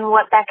amends and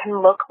what that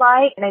can look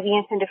like, maybe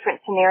in some different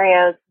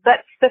scenarios.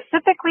 But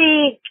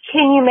specifically,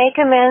 can you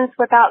make amends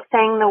without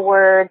saying the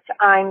words,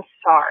 I'm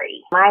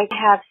sorry? I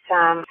have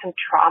some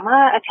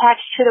trauma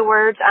attached to the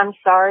words, I'm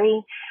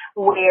sorry,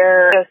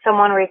 where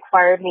someone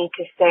required me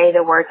to say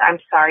the words, I'm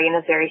sorry, in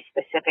a very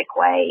specific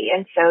way.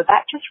 And so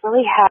that just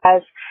really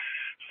has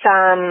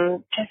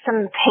some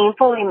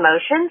painful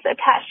emotions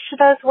attached to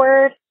those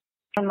words.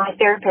 And my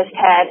therapist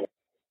had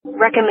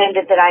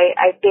recommended that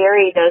I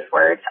bury those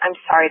words, I'm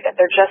sorry, that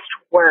they're just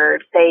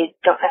words. They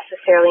don't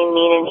necessarily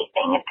mean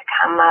anything, and to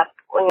come up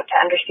to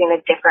understand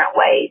a different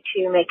way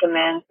to make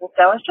amends. And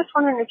so I was just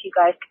wondering if you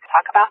guys could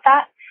talk about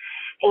that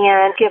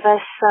and give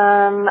us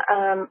some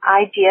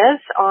ideas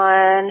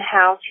on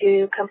how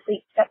to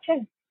complete step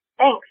 2.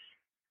 Thanks.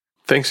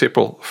 Thanks,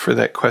 April, for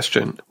that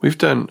question. We've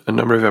done a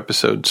number of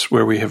episodes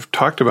where we have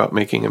talked about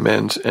making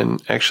amends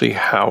and actually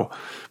how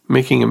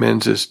making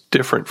amends is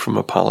different from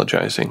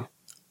apologizing.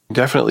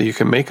 Definitely, you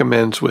can make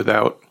amends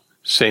without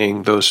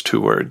saying those 2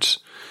 words.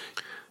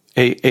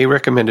 A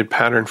recommended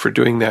pattern for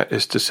doing that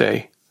is to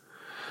say,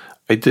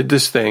 I did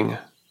this thing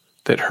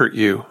that hurt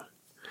you,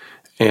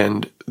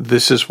 and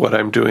this is what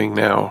I'm doing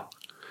now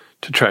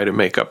to try to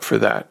make up for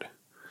that,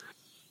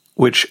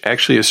 which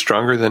actually is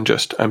stronger than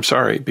just, I'm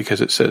sorry, because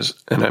it says,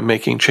 and I'm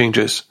making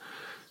changes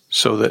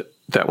so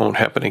that won't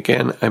happen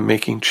again. I'm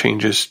making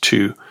changes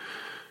to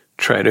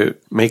try to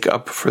make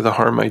up for the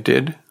harm I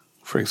did.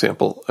 For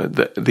example,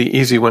 the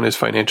easy one is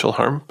financial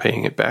harm,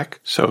 paying it back.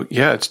 So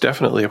yeah, it's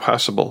definitely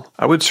possible.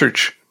 I would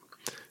search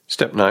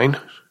step 9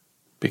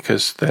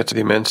 because that's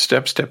the amends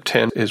step. Step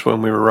 10 is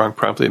when we were wrong,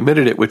 promptly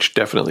admitted it, which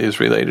definitely is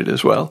related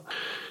as well.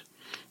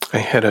 I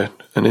had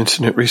an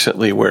incident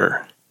recently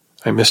where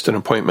I missed an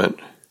appointment.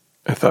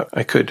 I thought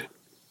I could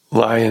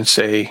lie and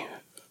say,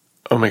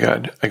 oh my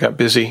God, I got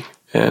busy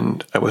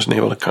and I wasn't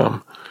able to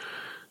come.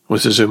 It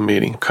was a Zoom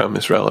meeting. Come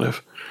is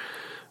relative.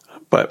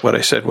 But what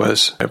I said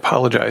was, I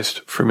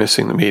apologized for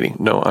missing the meeting.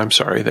 No, I'm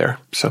sorry there.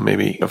 So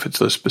maybe if it's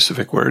those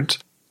specific words,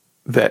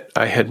 that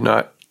I had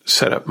not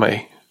set up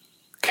my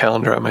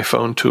calendar on my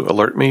phone to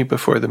alert me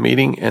before the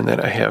meeting, and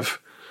that I have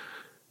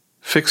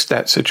fixed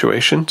that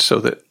situation so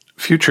that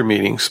future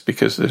meetings,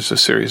 because there's a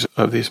series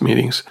of these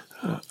meetings,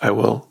 I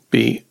will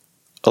be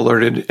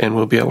alerted and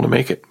will be able to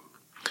make it.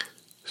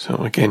 So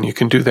again, you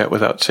can do that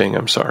without saying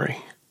I'm sorry.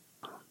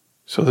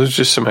 So those are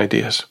just some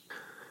ideas.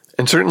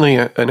 And certainly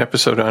an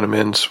episode on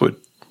amends would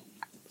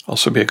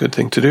also be a good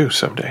thing to do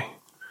someday.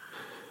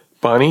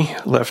 Bonnie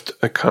left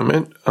a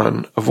comment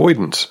on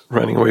avoidance,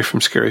 running away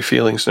from scary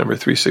feelings, number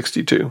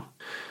 362.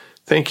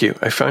 Thank you.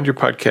 I found your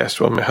podcast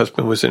while my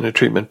husband was in a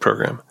treatment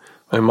program.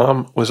 My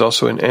mom was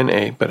also in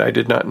NA, but I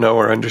did not know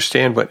or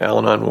understand what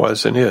Al-Anon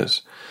was and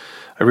is.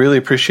 I really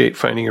appreciate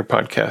finding your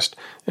podcast,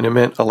 and it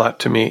meant a lot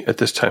to me at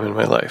this time in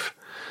my life.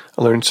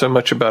 I learned so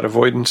much about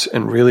avoidance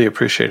and really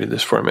appreciated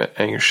this format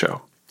and your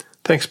show.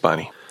 Thanks,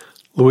 Bonnie.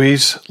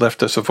 Louise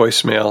left us a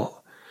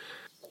voicemail.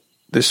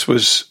 This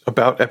was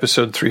about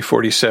episode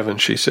 347.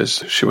 She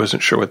says she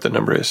wasn't sure what the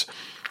number is.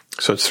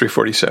 So it's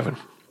 347.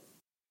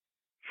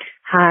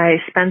 Hi,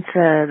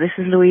 Spencer. This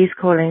is Louise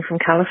calling from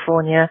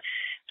California.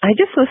 I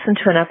just listened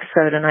to an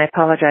episode and I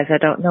apologize. I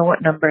don't know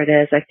what number it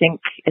is. I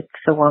think it's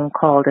the one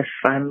called If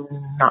I'm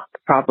Not the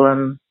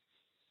Problem,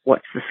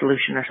 What's the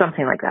Solution, or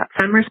something like that.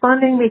 I'm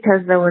responding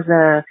because there was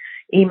a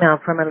email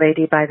from a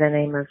lady by the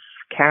name of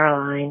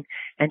Caroline,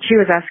 and she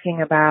was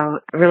asking about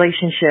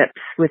relationships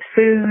with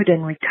food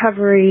and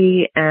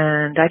recovery,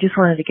 and I just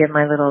wanted to give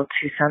my little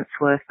 2 cents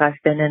worth.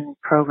 I've been in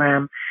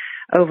program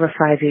over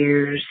 5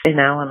 years in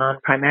Al-Anon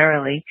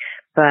primarily,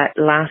 but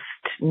last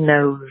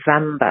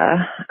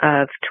November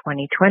of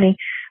 2020,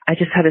 I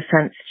just had a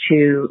sense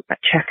to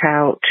check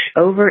out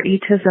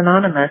Overeaters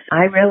Anonymous.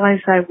 I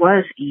realized I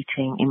was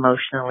eating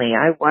emotionally.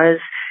 I was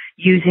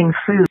using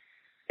food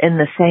in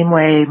the same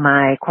way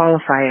my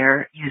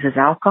qualifier uses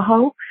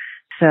alcohol.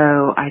 So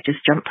I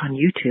just jumped on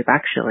YouTube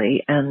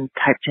actually and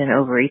typed in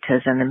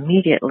Overeaters and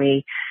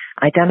immediately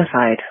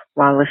identified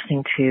while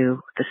listening to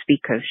the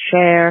speakers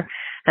share.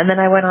 And then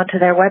I went onto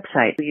their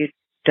website,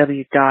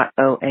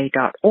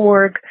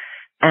 www.oa.org,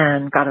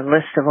 and got a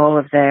list of all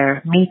of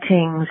their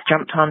meetings,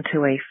 jumped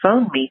onto a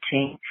phone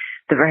meeting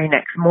the very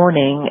next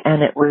morning,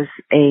 and it was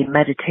a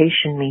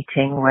meditation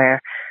meeting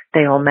where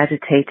they all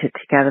meditated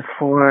together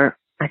for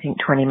I think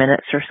 20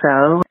 minutes or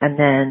so. And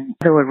then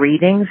there were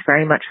readings,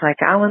 very much like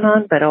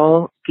Al-Anon, but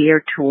all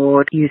geared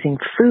toward using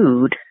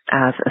food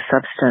as a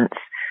substance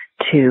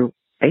to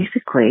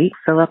basically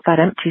fill up that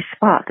empty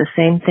spot. The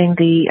same thing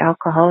the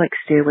alcoholics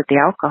do with the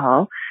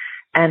alcohol,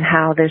 and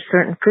how there's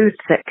certain foods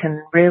that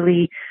can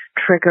really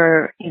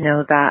trigger,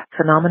 that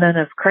phenomenon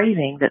of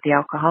craving that the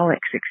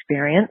alcoholics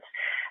experience,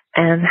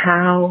 and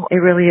how it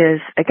really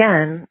is,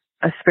 again,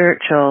 a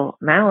spiritual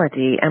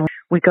malady. And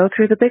we go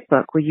through the big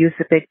book. We use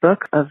the big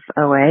book of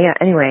OA.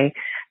 Anyway,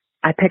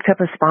 I picked up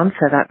a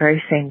sponsor that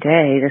very same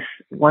day. This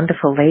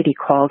wonderful lady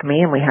called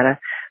me and we had a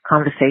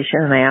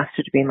conversation, and I asked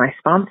her to be my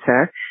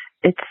sponsor.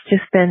 It's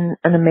just been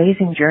an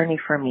amazing journey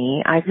for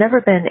me. I've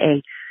never been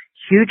a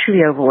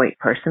hugely overweight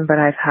person, but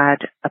I've had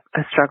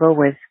a struggle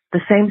with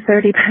the same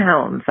 30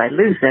 pounds. I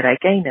lose it, I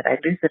gain it, I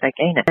lose it, I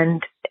gain it.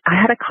 And I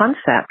had a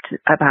concept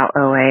about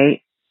OA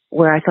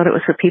where I thought it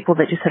was for people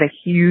that just had a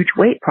huge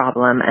weight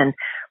problem. And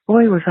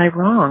boy, was I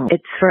wrong.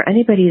 It's for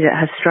anybody that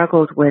has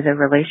struggled with a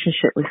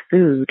relationship with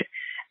food,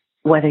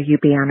 whether you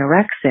be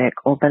anorexic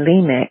or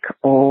bulimic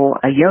or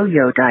a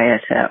yo-yo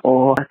dieter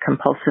or a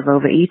compulsive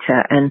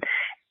overeater. And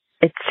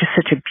it's just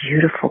such a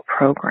beautiful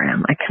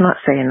program. I cannot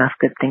say enough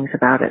good things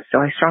about it. So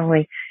I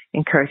strongly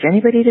encourage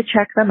anybody to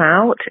check them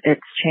out.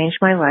 It's changed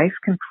my life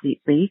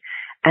completely.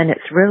 And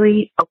it's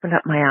really opened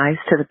up my eyes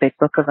to the big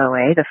book of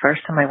OA. The first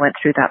time I went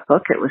through that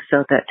book, it was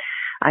so that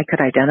I could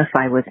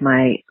identify with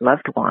my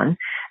loved one.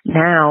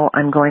 Now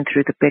I'm going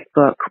through the big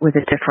book with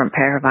a different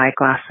pair of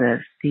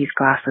eyeglasses. These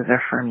glasses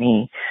are for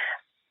me.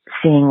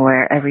 Seeing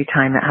where every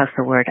time it has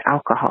the word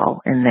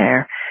alcohol in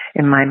there,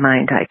 in my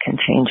mind, I can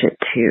change it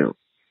to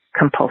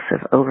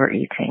compulsive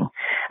overeating.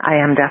 I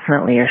am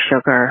definitely a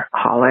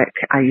sugarholic.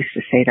 I used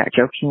to say that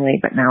jokingly,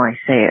 but now I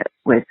say it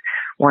with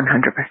 100%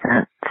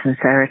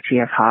 sincerity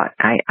of heart.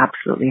 I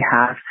absolutely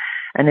have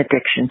an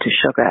addiction to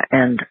sugar,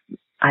 and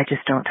I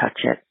just don't touch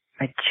it.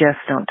 I just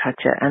don't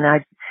touch it. And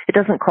it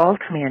doesn't call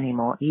to me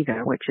anymore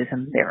either, which is a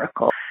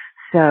miracle.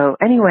 So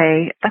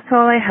anyway, that's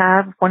all I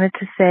have. Wanted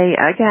to say,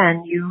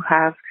 again, you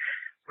have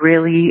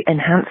really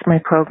enhanced my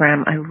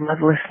program. I love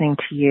listening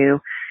to you.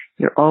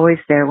 You're always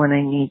there when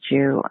I need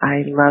you.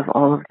 I love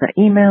all of the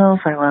emails.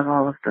 I love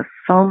all of the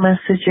phone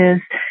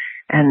messages,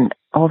 and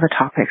all the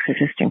topics are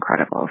just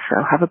incredible.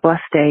 So have a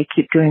blessed day.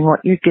 Keep doing what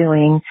you're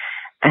doing,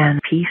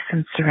 and peace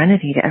and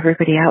serenity to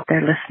everybody out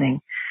there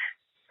listening.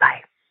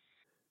 Bye.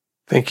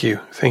 Thank you.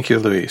 Thank you,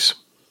 Louise.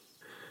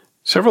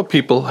 Several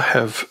people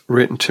have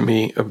written to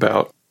me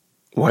about,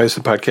 why is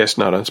the podcast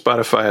not on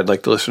Spotify? I'd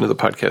like to listen to the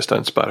podcast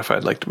on Spotify.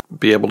 I'd like to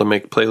be able to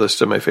make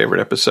playlists of my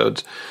favorite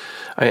episodes.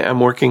 I am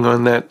working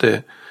on that.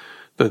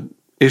 The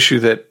issue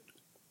that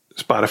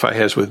Spotify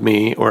has with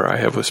me, or I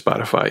have with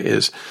Spotify,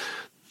 is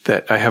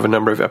that I have a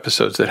number of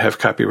episodes that have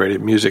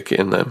copyrighted music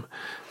in them,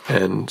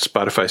 and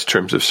Spotify's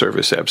terms of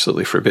service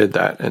absolutely forbid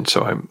that. And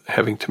so I'm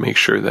having to make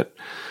sure that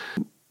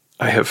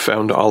I have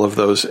found all of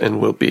those and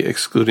will be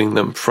excluding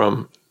them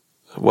from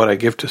what I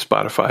give to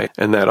Spotify.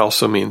 And that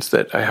also means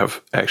that I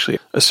have actually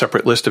a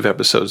separate list of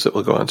episodes that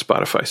will go on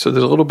Spotify. So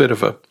there's a little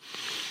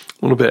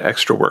bit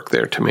extra work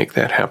there to make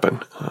that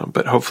happen,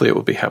 but hopefully it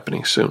will be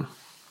happening soon.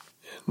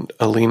 And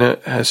Alina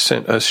has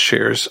sent us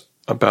shares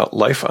about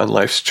Life on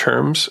Life's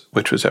Terms,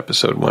 which was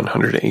episode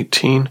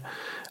 118,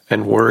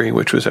 and Worry,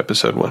 which was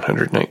episode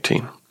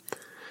 119.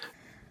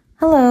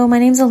 Hello, my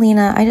name's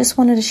Alina. I just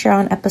wanted to share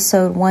on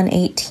episode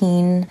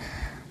 118.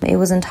 It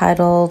was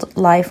entitled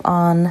Life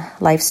on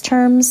Life's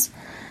Terms.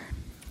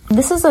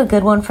 This is a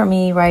good one for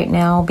me right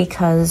now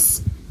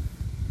because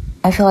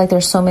I feel like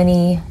there's so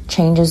many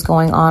changes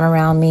going on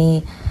around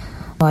me.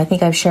 I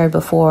think I've shared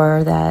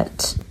before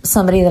that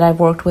somebody that I've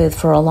worked with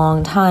for a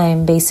long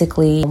time,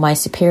 basically my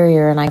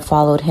superior, and I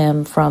followed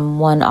him from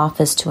one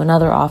office to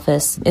another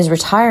office, is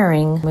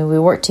retiring. I mean, we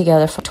worked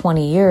together for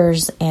 20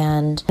 years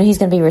and he's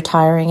going to be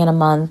retiring in a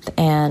month,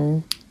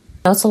 and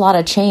it's a lot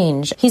of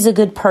change. He's a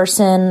good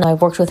person.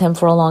 I've worked with him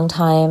for a long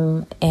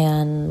time,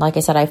 and like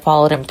I said, I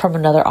followed him from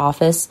another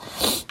office.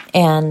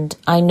 And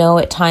I know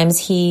at times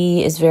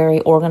he is very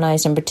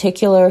organized in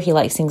particular. He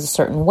likes things a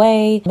certain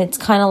way. It's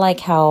kind of like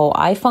how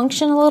I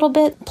function a little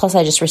bit. Plus,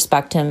 I just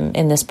respect him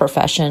in this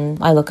profession.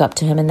 I look up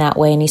to him in that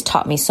way, and he's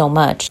taught me so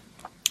much.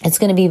 It's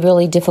going to be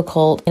really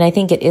difficult. And I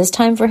think it is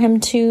time for him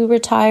to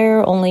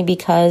retire, only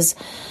because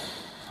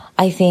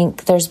I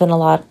think there's been a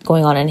lot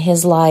going on in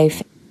his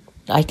life.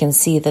 I can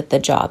see that the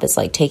job is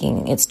like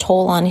taking its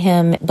toll on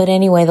him. But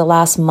anyway, the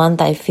last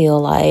month I feel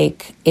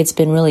like it's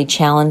been really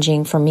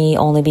challenging for me,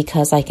 only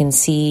because I can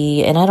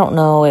see, and I don't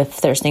know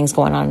if there's things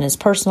going on in his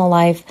personal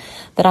life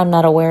that I'm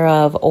not aware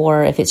of,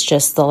 or if it's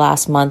just the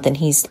last month and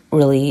he's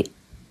really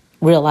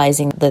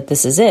realizing that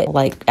this is it.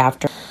 Like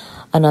after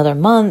another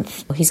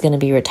month, he's going to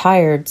be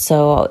retired.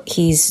 So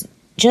he's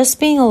just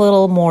being a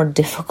little more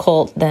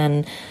difficult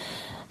than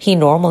he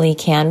normally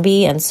can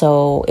be. And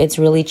so it's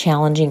really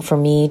challenging for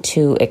me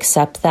to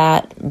accept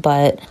that.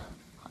 But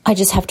I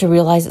just have to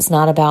realize it's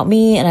not about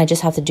me, and I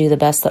just have to do the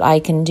best that I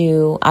can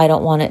do. I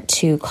don't want it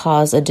to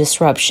cause a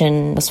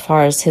disruption as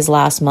far as his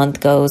last month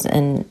goes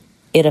and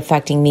it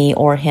affecting me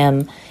or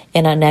him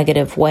in a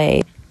negative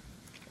way.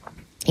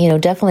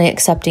 definitely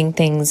accepting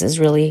things is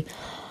really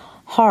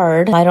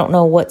hard. I don't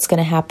know what's going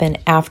to happen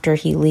after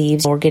he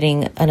leaves. We're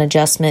getting an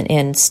adjustment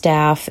in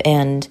staff,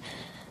 and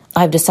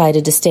I've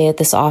decided to stay at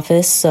this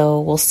office, so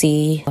we'll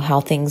see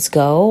how things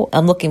go.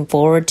 I'm looking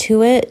forward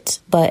to it,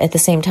 but at the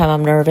same time,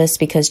 I'm nervous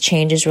because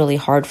change is really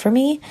hard for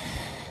me.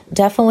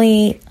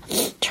 Definitely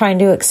trying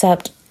to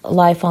accept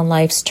life on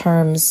life's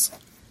terms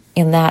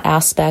in that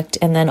aspect.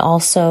 And then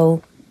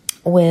also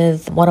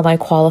with one of my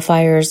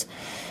qualifiers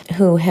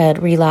who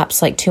had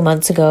relapsed like 2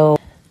 months ago,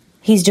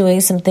 he's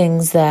doing some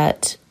things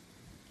that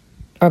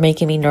are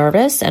making me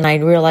nervous, and I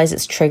realize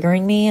it's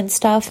triggering me and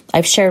stuff.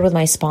 I've shared with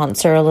my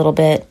sponsor a little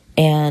bit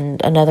and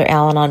another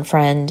Al-Anon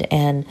friend,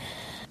 and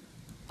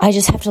I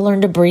just have to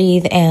learn to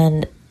breathe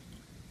and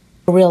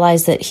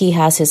realize that he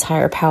has his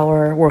higher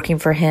power working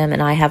for him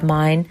and I have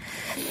mine.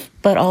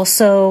 But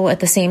also at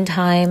the same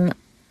time,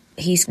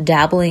 he's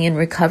dabbling in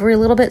recovery a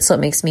little bit, so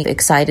it makes me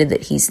excited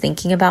that he's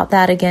thinking about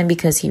that again,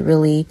 because he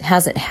really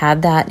hasn't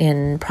had that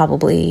in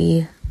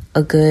probably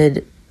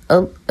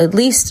at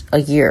least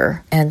a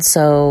year. And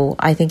so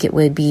I think it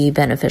would be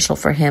beneficial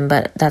for him,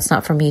 but that's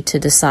not for me to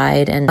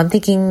decide. And I'm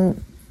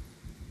thinking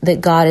that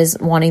God is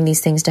wanting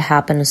these things to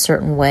happen a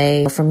certain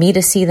way for me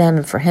to see them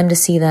and for him to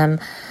see them,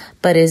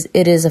 but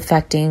it is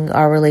affecting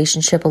our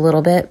relationship a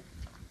little bit.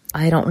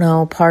 I don't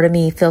know. Part of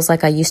me feels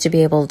like I used to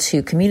be able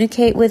to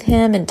communicate with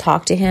him and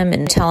talk to him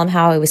and tell him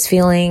how I was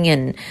feeling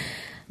and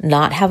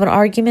not have an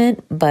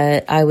argument.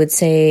 But I would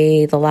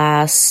say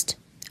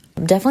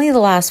definitely the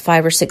last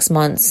 5 or 6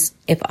 months,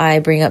 if I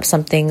bring up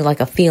something like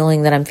a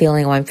feeling that I'm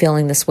feeling, or I'm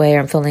feeling this way, or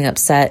I'm feeling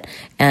upset,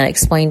 and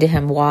explain to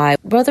him why,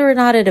 whether or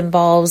not it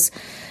involves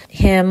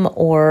him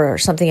or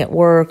something at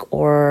work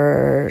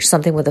or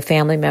something with a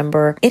family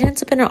member, it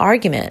ends up in an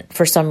argument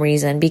for some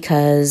reason,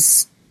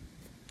 because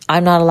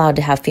I'm not allowed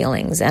to have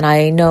feelings. And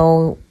I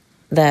know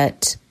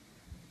that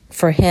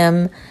for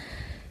him,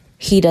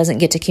 he doesn't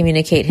get to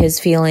communicate his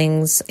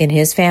feelings in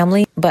his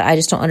family, but I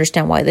just don't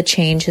understand why the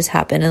change has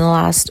happened in the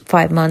last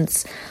 5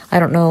 months. I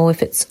don't know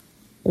if it's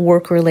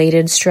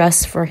work-related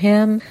stress for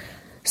him.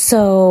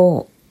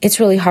 So it's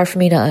really hard for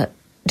me to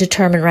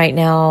determine right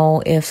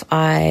now if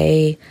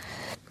I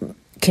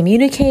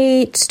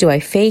communicate, do I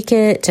fake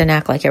it and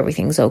act like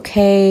everything's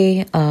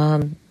okay?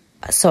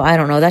 So I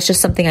don't know. That's just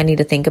something I need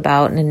to think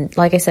about. And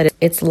like I said,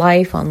 it's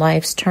life on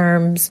life's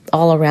terms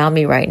all around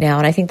me right now.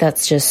 And I think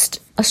that's just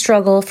a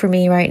struggle for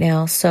me right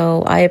now.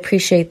 So I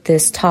appreciate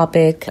this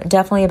topic.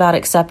 Definitely about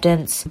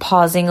acceptance,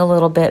 pausing a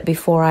little bit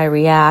before I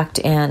react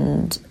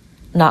and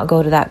not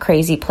go to that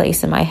crazy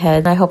place in my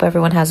head. I hope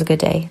everyone has a good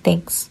day.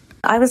 Thanks.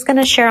 I was going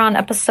to share on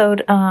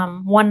episode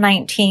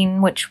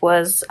 119, which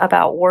was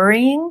about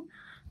worrying.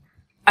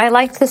 I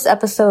liked this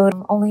episode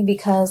only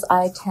because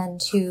I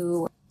tend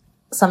to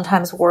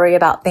sometimes worry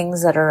about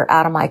things that are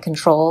out of my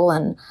control.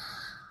 And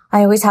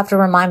I always have to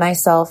remind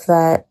myself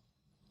that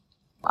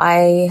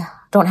I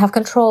don't have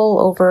control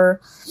over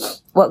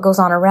what goes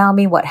on around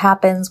me, what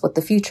happens with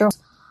the future.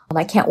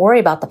 I can't worry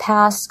about the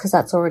past because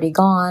that's already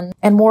gone.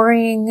 And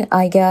worrying,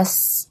 I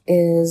guess,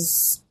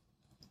 is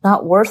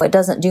not worth it. It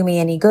doesn't do me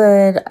any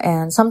good.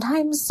 And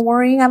sometimes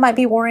I might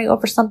be worrying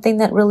over something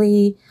that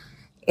really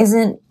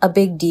isn't a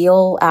big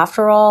deal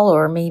after all,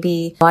 or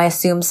maybe I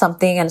assume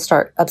something and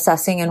start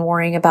obsessing and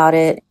worrying about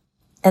it,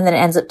 and then it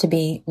ends up to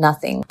be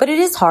nothing. But it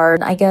is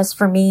hard. I guess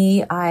for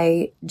me,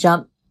 I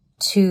jump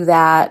to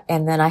that,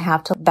 and then I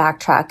have to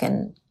backtrack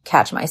and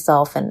catch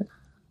myself and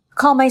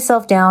calm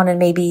myself down and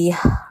maybe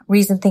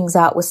reason things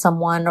out with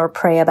someone or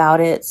pray about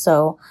it.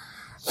 So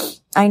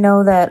I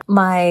know that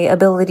my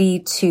ability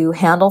to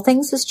handle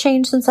things has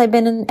changed since I've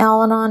been in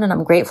Al-Anon, and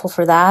I'm grateful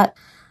for that.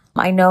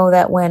 I know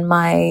that when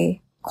my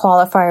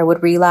qualifier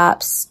would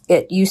relapse,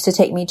 it used to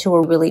take me to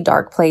a really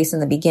dark place in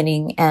the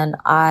beginning, and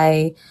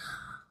I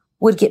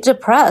would get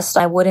depressed.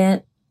 I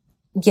wouldn't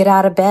get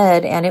out of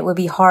bed, and it would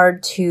be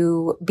hard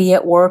to be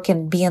at work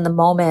and be in the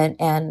moment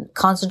and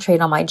concentrate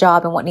on my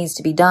job and what needs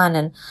to be done.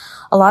 And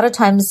a lot of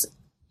times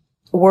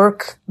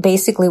work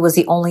basically was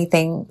the only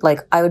thing.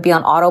 Like, I would be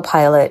on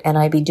autopilot and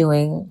I'd be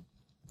doing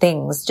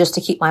things just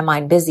to keep my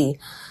mind busy,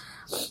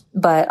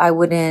 but I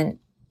wouldn't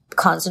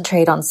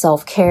concentrate on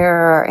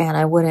self-care, and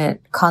I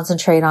wouldn't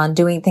concentrate on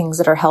doing things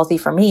that are healthy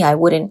for me. I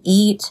wouldn't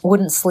eat,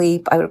 wouldn't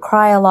sleep. I would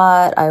cry a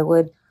lot. I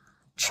would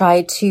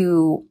try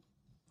to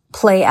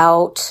play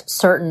out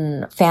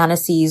certain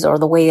fantasies or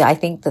the way I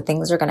think that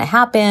things are going to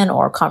happen,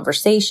 or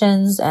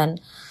conversations. And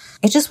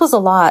it just was a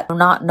lot,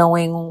 not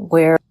knowing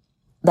where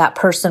that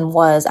person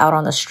was out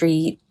on the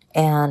street,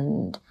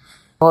 and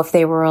if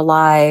they were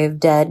alive,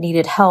 dead,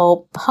 needed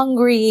help,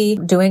 hungry,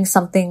 doing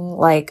something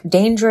like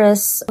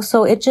dangerous.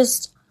 So it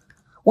just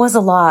was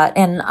a lot.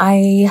 And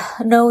I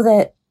know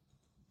that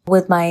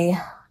with my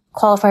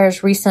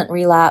qualifier's recent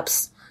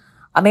relapse,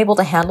 I'm able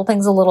to handle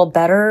things a little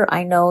better.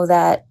 I know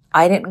that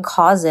I didn't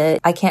cause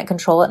it. I can't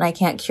control it and I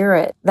can't cure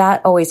it.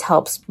 That always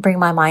helps bring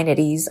my mind at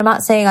ease. I'm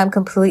not saying I'm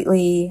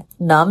completely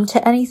numb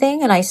to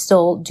anything, and I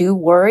still do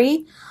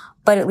worry,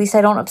 but at least I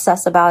don't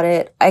obsess about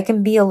it. I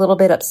can be a little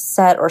bit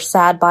upset or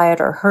sad by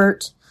it or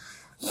hurt,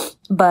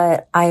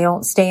 but I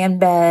don't stay in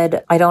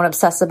bed. I don't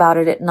obsess about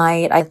it at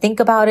night. I think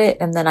about it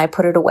and then I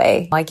put it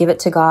away. I give it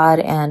to God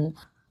and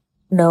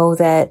know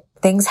that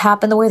things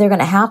happen the way they're going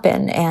to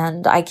happen,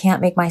 and I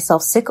can't make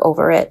myself sick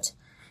over it.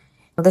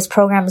 This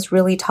program has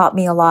really taught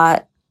me a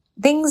lot,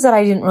 things that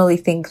I didn't really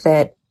think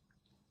that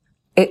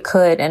it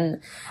could,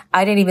 and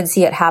I didn't even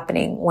see it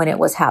happening when it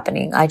was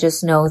happening. I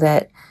just know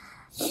that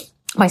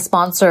my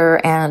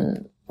sponsor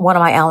and one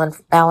of my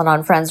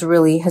Al-Anon friends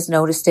really has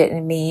noticed it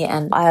in me,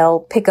 and I'll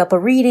pick up a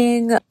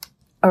reading,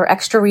 or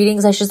extra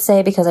readings, I should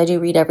say, because I do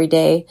read every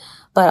day,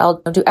 but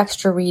I'll do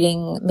extra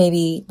reading,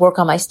 maybe work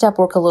on my step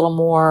work a little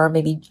more.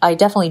 Maybe I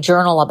definitely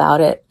journal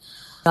about it.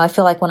 I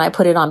feel like when I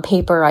put it on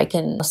paper, I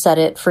can set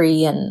it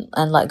free and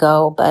let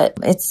go, but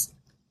it's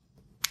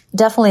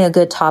definitely a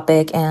good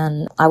topic,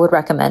 and I would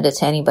recommend it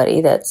to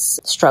anybody that's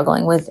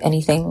struggling with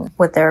anything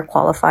with their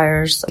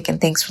qualifiers.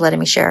 And thanks for letting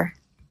me share.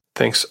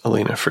 Thanks,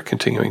 Alina, for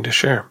continuing to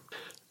share.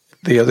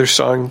 The other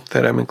song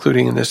that I'm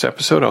including in this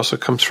episode also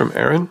comes from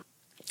Aaron.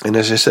 And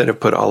as I said,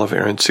 I've put all of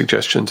Aaron's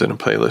suggestions in a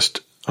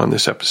playlist on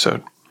this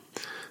episode.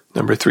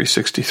 Number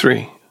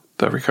 363,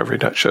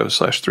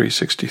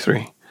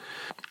 therecovery.show/363.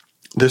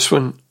 This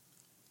one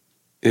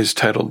is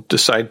titled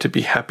Decide to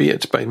Be Happy.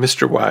 It's by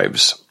Mr.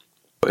 Wives.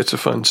 It's a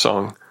fun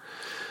song.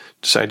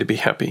 Decide to be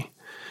happy.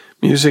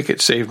 Music,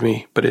 it saved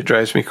me, but it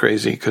drives me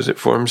crazy because it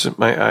forms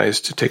my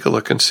eyes to take a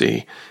look and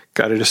see.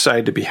 Gotta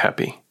decide to be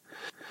happy.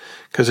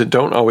 Because it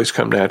don't always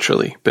come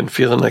naturally. Been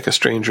feeling like a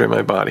stranger in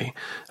my body.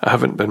 I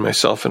haven't been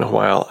myself in a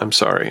while. I'm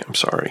sorry.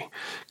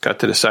 Got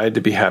to decide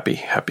to be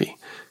happy.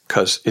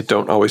 Because it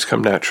don't always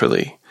come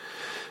naturally.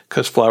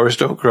 Because flowers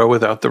don't grow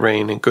without the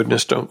rain, and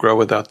goodness don't grow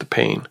without the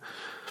pain.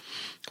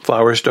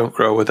 Flowers don't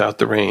grow without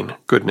the rain.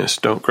 Goodness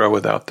don't grow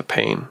without the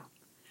pain.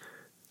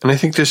 And I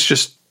think this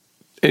just,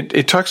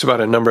 it talks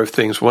about a number of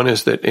things. One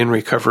is that in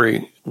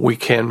recovery, we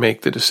can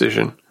make the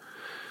decision.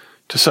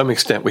 To some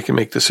extent, we can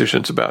make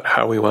decisions about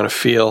how we want to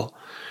feel,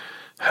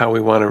 how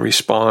we want to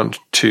respond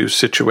to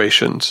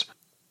situations.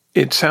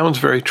 It sounds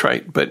very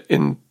trite, but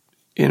in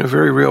a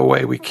very real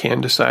way, we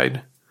can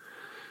decide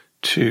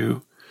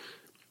to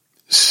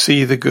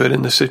see the good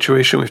in the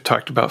situation. We've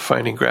talked about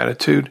finding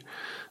gratitude,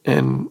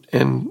 and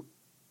in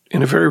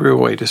a very real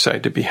way,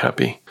 decide to be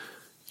happy,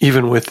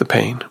 even with the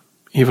pain,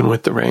 even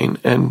with the rain.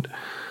 And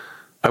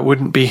I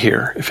wouldn't be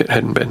here if it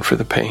hadn't been for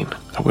the pain.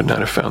 I would not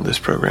have found this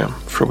program,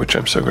 for which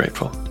I'm so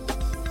grateful.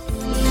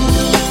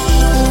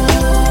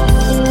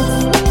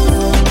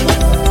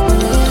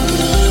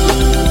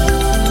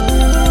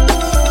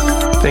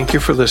 Thank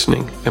you for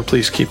listening, and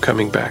please keep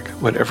coming back.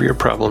 Whatever your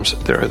problems,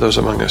 there are those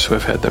among us who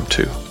have had them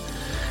too.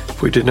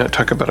 If we did not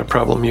talk about a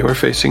problem you are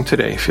facing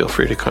today, feel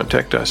free to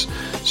contact us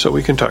so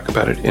we can talk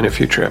about it in a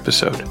future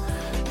episode.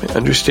 May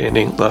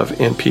understanding, love,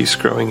 and peace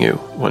growing you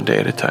one day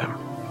at a time.